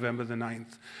on November the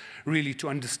 9th, really to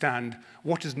understand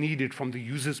what is needed from the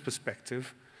user's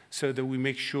perspective so that we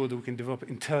make sure that we can develop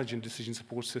intelligent decision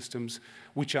support systems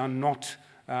which are not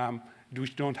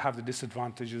which don't have the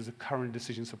disadvantages of current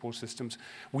decision support systems.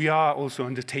 We are also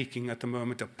undertaking at the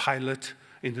moment a pilot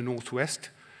in the Northwest.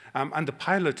 And the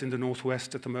pilot in the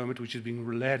Northwest at the moment, which is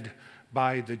being led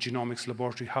by the Genomics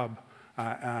Laboratory Hub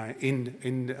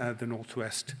in the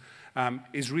Northwest,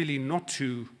 is really not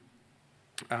to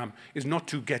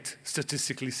get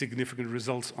statistically significant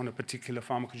results on a particular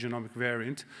pharmacogenomic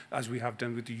variant, as we have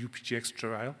done with the UPGX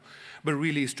trial, but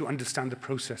really is to understand the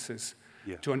processes,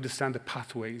 to understand the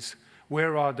pathways.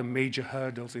 Where are the major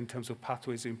hurdles in terms of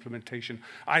pathways implementation?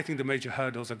 I think the major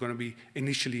hurdles are going to be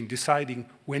initially in deciding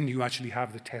when you actually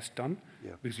have the test done,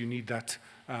 because you need that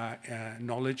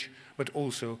knowledge, but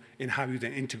also in how you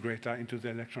then integrate that into the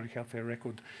electronic healthcare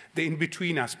record. The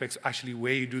in-between aspects, actually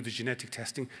where you do the genetic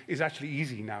testing, is actually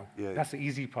easy now. That's the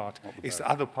easy part. The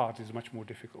other part is much more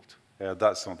difficult. Yeah,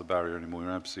 that's not the barrier anymore.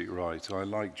 You're absolutely right. And I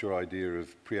liked your idea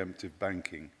of preemptive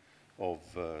banking of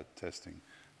testing.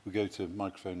 We go to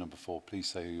microphone number 4. Please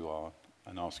say who you are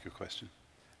and ask your question.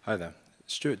 Hi there.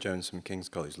 Stuart Jones from King's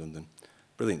College London.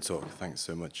 Brilliant talk. Thanks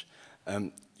so much.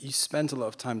 You spent a lot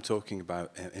of time talking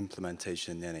about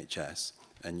implementation in the NHS,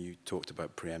 and you talked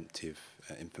about preemptive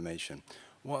information.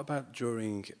 What about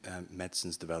during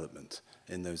medicines development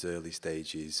in those early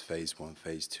stages, phase 1,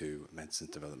 phase 2 medicines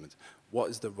development?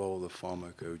 What is the role of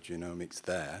pharmacogenomics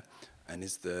there? And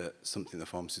is there something the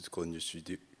pharmaceutical industry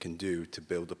can do to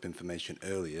build up information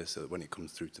earlier so that when it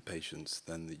comes through to patients,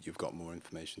 then that you've got more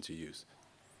information to use?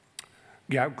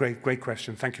 Yeah, great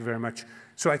question. Thank you very much.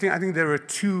 So I think there are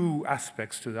two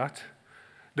aspects to that.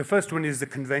 The first one is the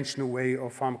conventional way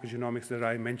of pharmacogenomics that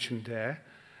I mentioned there.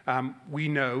 We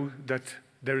know that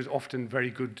there is often very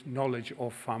good knowledge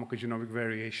of pharmacogenomic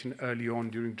variation early on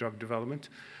during drug development.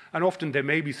 And often there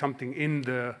may be something in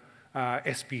the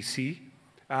SPC,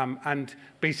 and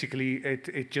basically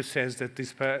it just says that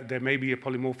there may be a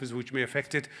polymorphism which may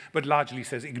affect it, but largely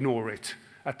says ignore it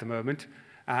at the moment.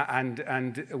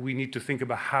 And we need to think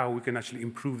about how we can actually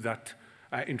improve that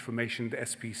information, the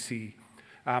SPC.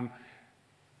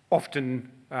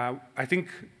 Often, I think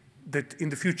that in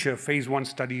the future, phase 1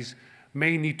 studies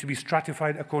may need to be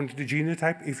stratified according to the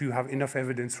genotype if you have enough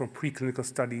evidence from preclinical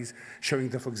studies showing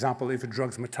that, for example, if a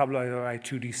drug's metabolized by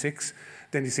 2D6,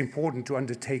 then it's important to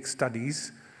undertake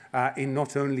studies in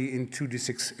not only in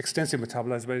 2D6 extensive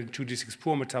metabolizers, but in 2D6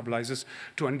 poor metabolizers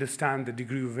to understand the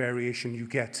degree of variation you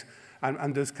get.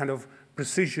 And those kind of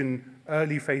precision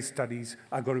early phase studies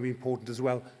are going to be important as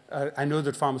well. I know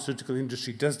that pharmaceutical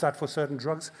industry does that for certain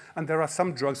drugs, and there are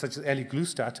some drugs such as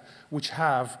eliglustat which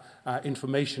have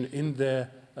information in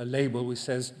their label which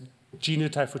says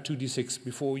genotype for 2D6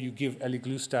 before you give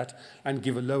eliglustat and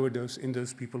give a lower dose in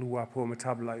those people who are poor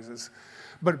metabolizers.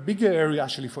 But a bigger area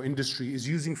actually for industry is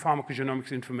using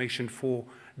pharmacogenomics information for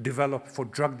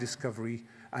drug discovery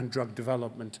and drug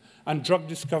development. And drug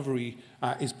discovery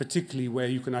is particularly where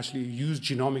you can actually use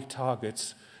genomic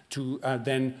targets to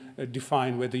then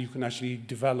define whether you can actually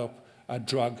develop a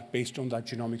drug based on that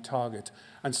genomic target.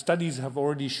 And studies have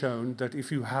already shown that if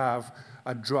you have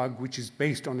a drug which is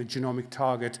based on a genomic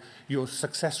target, your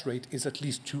success rate is at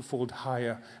least 2-fold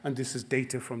higher. And this is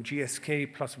data from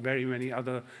GSK plus very many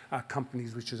other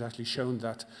companies which has actually shown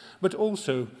that. But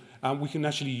also, we can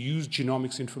actually use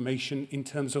genomics information in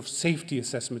terms of safety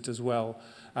assessment as well.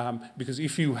 Because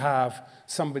if you have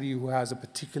somebody who has a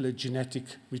particular genetic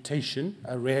mutation,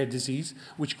 a rare disease,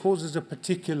 which causes a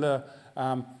particular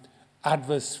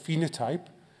adverse phenotype,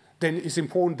 then it's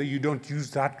important that you don't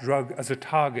use that drug as a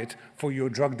target for your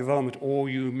drug development, or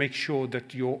you make sure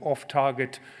that your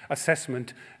off-target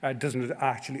assessment doesn't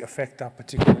actually affect that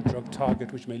particular drug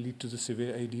target, which may lead to the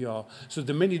severe ADR. So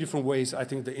there are many different ways I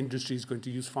think the industry is going to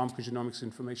use pharmacogenomics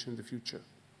information in the future.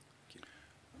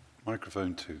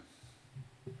 Microphone 2.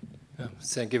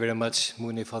 Thank you very much,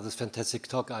 Munir, for this fantastic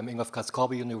talk. I'm Ingolf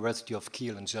Katzkorbe, University of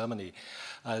Kiel in Germany.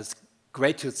 It's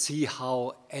great to see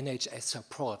how NHS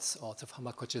supports all the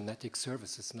pharmacogenetic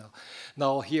services now.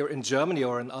 Now, here in Germany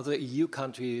or in other EU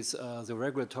countries, the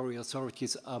regulatory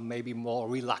authorities are maybe more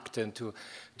reluctant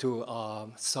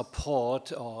to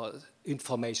support or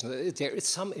information. There is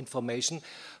some information,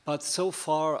 but so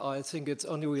far I think it's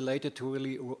only related to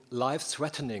really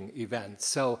life-threatening events.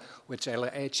 So with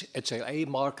HLA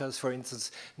markers, for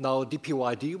instance, now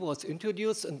DPYD was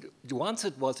introduced, and once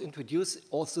it was introduced,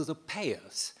 also the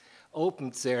payers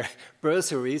opened their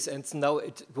bursaries, and now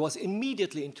it was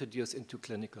immediately introduced into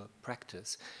clinical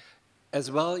practice.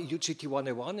 As well,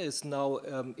 UGT1A1 is now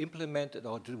implemented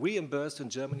or reimbursed in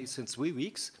Germany since 3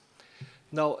 weeks.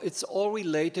 Now, it's all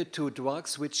related to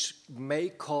drugs which may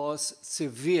cause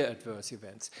severe adverse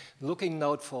events. Looking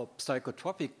now for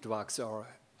psychotropic drugs or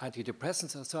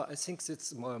antidepressants, so I think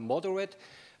it's more moderate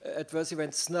adverse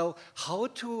events. Now, how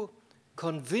to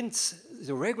convince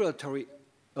the regulatory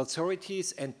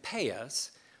authorities and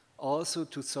payers also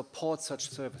to support such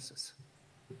services?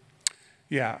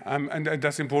 Yeah, and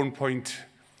that's an important point.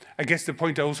 I guess the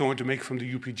point I also want to make from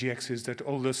the UPGX is that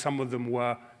although some of them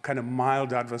were kind of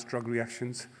mild adverse drug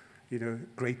reactions, you know,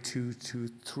 grade 2 to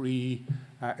 3,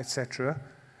 etc.,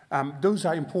 those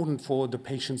are important for the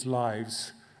patient's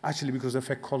lives, actually, because they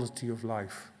affect quality of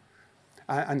life.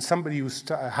 And somebody who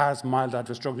has mild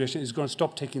adverse drug reaction is going to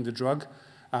stop taking the drug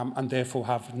and therefore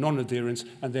have non-adherence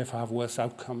and therefore have worse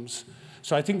outcomes.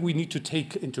 So I think we need to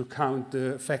take into account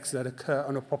the effects that occur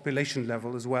on a population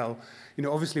level as well. You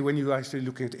know, obviously, when you're actually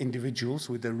looking at individuals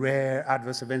with the rare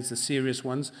adverse events, the serious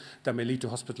ones that may lead to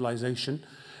hospitalization,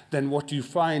 then what you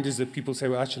find is that people say,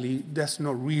 well, actually, that's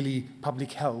not really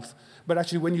public health. But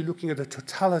actually, when you're looking at the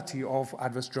totality of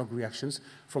adverse drug reactions,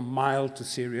 from mild to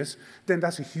serious, then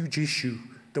that's a huge issue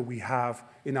that we have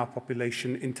in our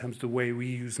population in terms of the way we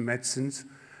use medicines.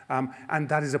 And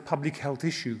that is a public health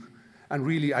issue. And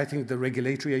really, I think the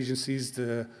regulatory agencies,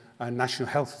 the national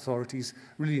health authorities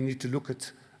really need to look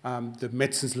at the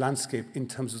medicines landscape in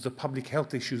terms of the public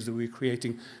health issues that we're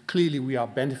creating. Clearly, we are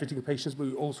benefiting patients, but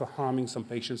we're also harming some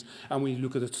patients. And when you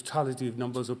look at the totality of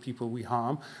numbers of people we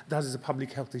harm, that is a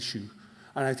public health issue.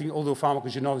 And I think although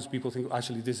pharmacogenomics people think,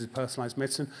 actually, this is personalized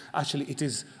medicine, actually, it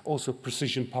is also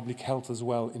precision public health as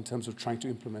well in terms of trying to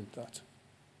implement that.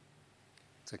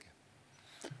 Thank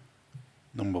you.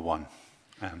 Number one.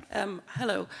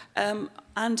 Hello.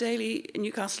 Anne Daly,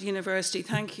 Newcastle University.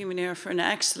 Thank you, Munir, for an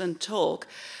excellent talk.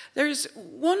 There's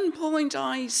one point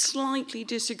I slightly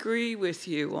disagree with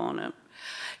you on.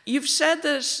 You've said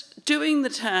that doing the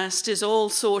test is all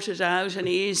sorted out and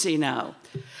easy now.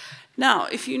 Now,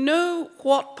 if you know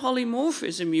what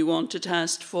polymorphism you want to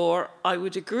test for, I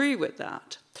would agree with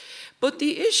that. But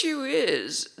the issue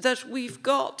is that we've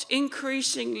got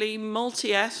increasingly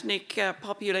multi-ethnic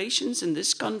populations in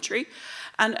this country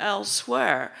and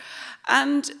elsewhere.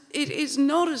 And it is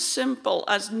not as simple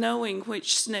as knowing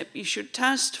which SNP you should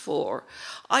test for.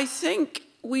 I think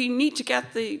we need to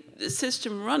get the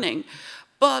system running,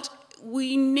 but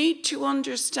we need to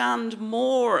understand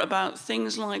more about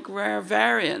things like rare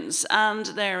variants and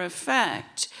their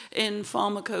effect in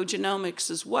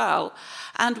pharmacogenomics as well.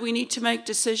 And we need to make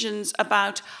decisions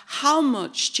about how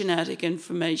much genetic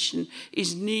information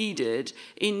is needed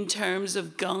in terms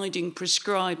of guiding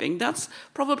prescribing. That's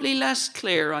probably less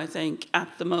clear, I think,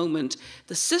 at the moment.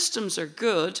 The systems are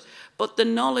good, but the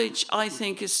knowledge, I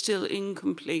think, is still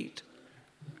incomplete.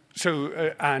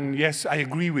 So, and yes, I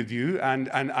agree with you, and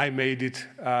I made it,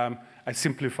 I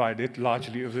simplified it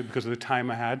largely because of the time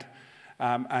I had,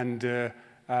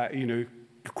 you know,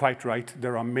 quite right,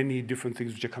 there are many different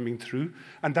things which are coming through,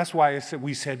 and that's why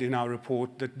we said in our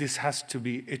report that this has to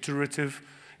be iterative.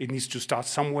 It needs to start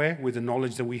somewhere with the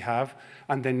knowledge that we have,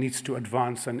 and then needs to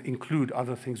advance and include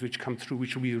other things which come through,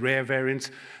 which will be rare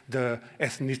variants, the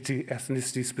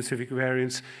ethnicity-specific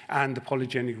variants, and the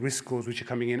polygenic risk scores which are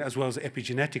coming in, as well as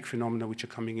epigenetic phenomena which are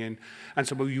coming in. And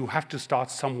so you have to start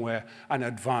somewhere and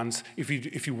advance. If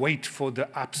you wait for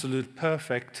the absolute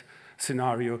perfect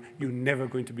scenario, you're never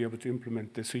going to be able to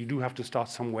implement this. So you do have to start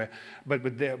somewhere.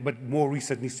 But more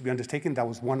research needs to be undertaken. That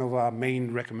was one of our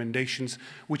main recommendations,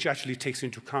 which actually takes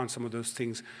into account some of those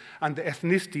things. And the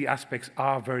ethnicity aspects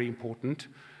are very important.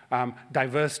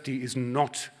 Diversity is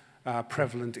not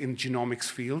prevalent in genomics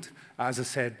field. As I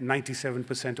said,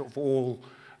 97% of all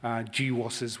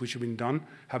GWASs which have been done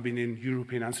have been in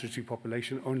European ancestry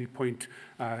population. Only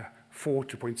 0.4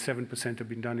 to 0.7% have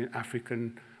been done in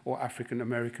African or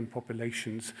African-American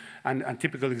populations. And a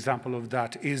typical example of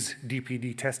that is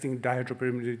DPD testing,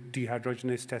 dihydropyrimidine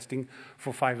dehydrogenase testing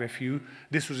for 5FU.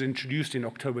 This was introduced in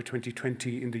October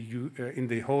 2020 in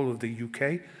the whole of the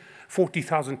UK.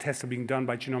 40,000 tests are being done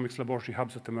by genomics laboratory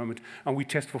hubs at the moment, and we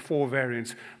test for 4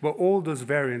 variants. But all those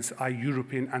variants are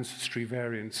European ancestry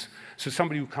variants. So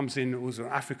somebody who comes in who's an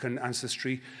African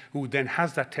ancestry, who then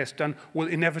has that test done, will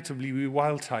inevitably be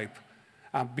wild type.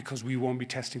 because we won't be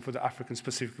testing for the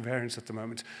African-specific variants at the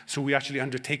moment. So we're actually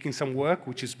undertaking some work,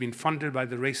 which has been funded by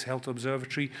the Race Health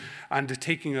Observatory,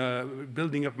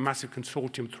 building up a massive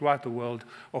consortium throughout the world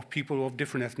of people of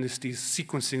different ethnicities,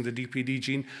 sequencing the DPD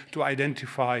gene to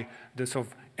identify the sort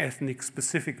of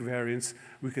ethnic-specific variants.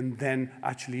 We can then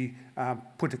actually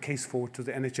put a case forward to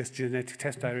the NHS Genetic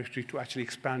Test Directory to actually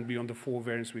expand beyond the 4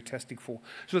 variants we're testing for.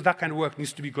 So that kind of work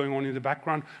needs to be going on in the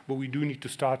background, but we do need to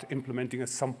start implementing at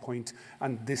some point,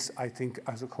 and this, I think,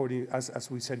 as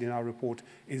we said in our report,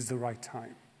 is the right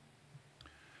time.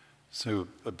 So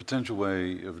a potential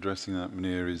way of addressing that,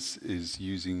 Munir, is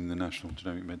using the National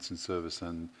Genomic Medicine Service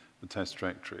and the test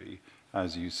directory,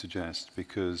 as you suggest,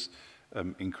 because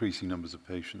increasing numbers of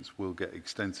patients will get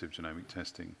extensive genomic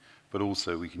testing, but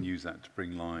also we can use that to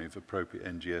bring live appropriate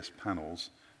NGS panels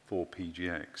for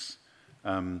PGX.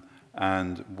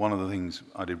 And one of the things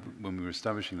I did when we were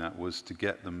establishing that was to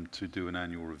get them to do an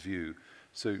annual review.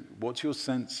 So what's your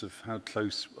sense of how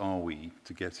close are we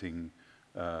to getting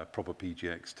proper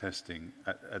PGX testing,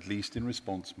 at least in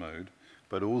response mode,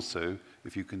 but also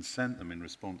if you consent them in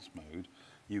response mode,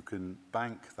 you can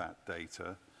bank that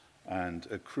data and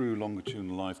accrue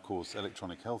longitudinal life course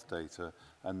electronic health data,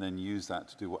 and then use that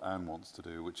to do what Anne wants to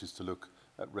do, which is to look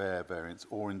at rare variants,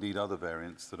 or indeed other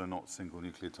variants that are not single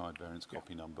nucleotide variants,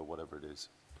 copy number, whatever it is.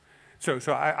 So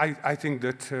I think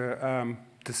that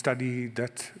the study,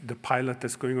 the pilot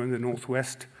that's going on in the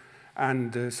Northwest,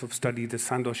 and the sort of study that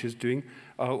Sandosh is doing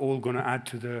are all going to add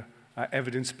to the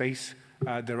evidence base.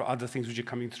 There are other things which are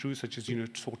coming through, such as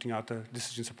sorting out the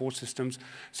decision support systems.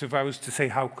 So if I was to say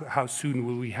how soon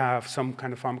will we have some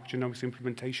kind of pharmacogenomics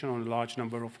implementation on a large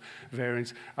number of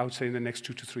variants, I would say in the next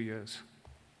 2 to 3 years.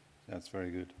 That's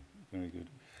very good, very good.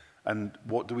 And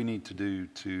what do we need to do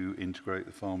to integrate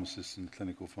the pharmacists and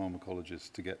clinical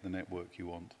pharmacologists to get the network you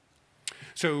want?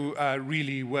 So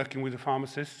really working with the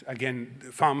pharmacists. Again,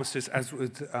 pharmacists, as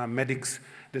with medics,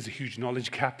 there's a huge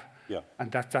knowledge gap. Yeah.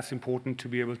 And that's important to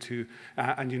be able to,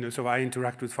 so I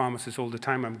interact with pharmacists all the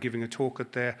time. I'm giving a talk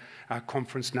at their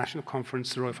conference, national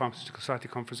conference, the Royal Pharmaceutical Society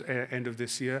conference, end of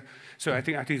this year. So I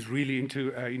think it's really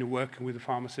into, working with the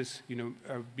pharmacists,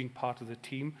 being part of the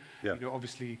team. Yeah.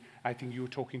 Obviously, I think you were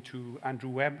talking to Andrew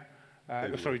Webb,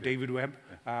 David Webb,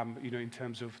 yeah. In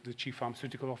terms of the Chief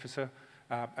Pharmaceutical Officer.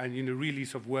 And really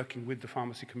sort of working with the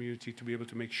pharmacy community to be able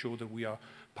to make sure that we are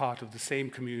part of the same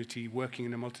community, working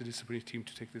in a multidisciplinary team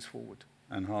to take this forward.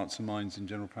 And hearts and minds in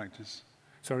general practice?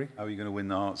 Sorry? How are you going to win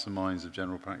the hearts and minds of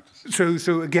general practice?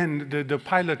 So again, the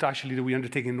pilot actually that we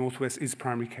undertake in Northwest is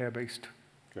primary care based.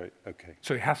 Great, okay.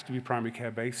 So it has to be primary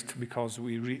care based because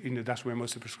that's where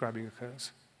most of the prescribing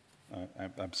occurs.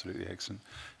 Absolutely excellent.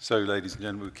 So, ladies and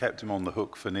gentlemen, we've kept him on the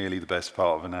hook for nearly the best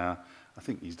part of an hour. I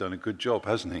think he's done a good job,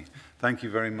 hasn't he? Thank you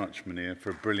very much, Munir, for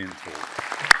a brilliant talk.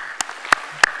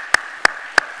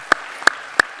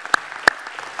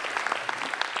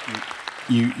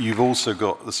 You've also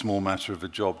got the small matter of a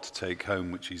job to take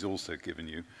home, which he's also given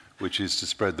you, which is to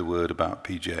spread the word about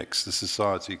PGX. The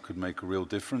society could make a real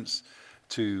difference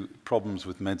to problems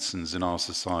with medicines in our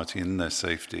society and their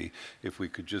safety if we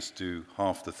could just do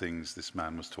half the things this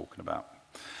man was talking about.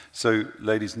 So,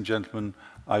 ladies and gentlemen,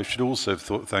 I should also have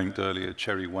thanked earlier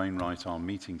Cherry Wainwright, our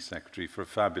meeting secretary, for a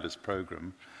fabulous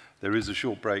programme. There is a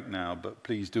short break now, but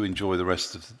please do enjoy the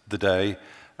rest of the day,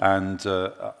 and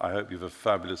I hope you have a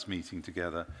fabulous meeting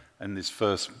together, and this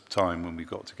first time when we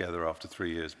got together after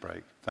 3 years' break.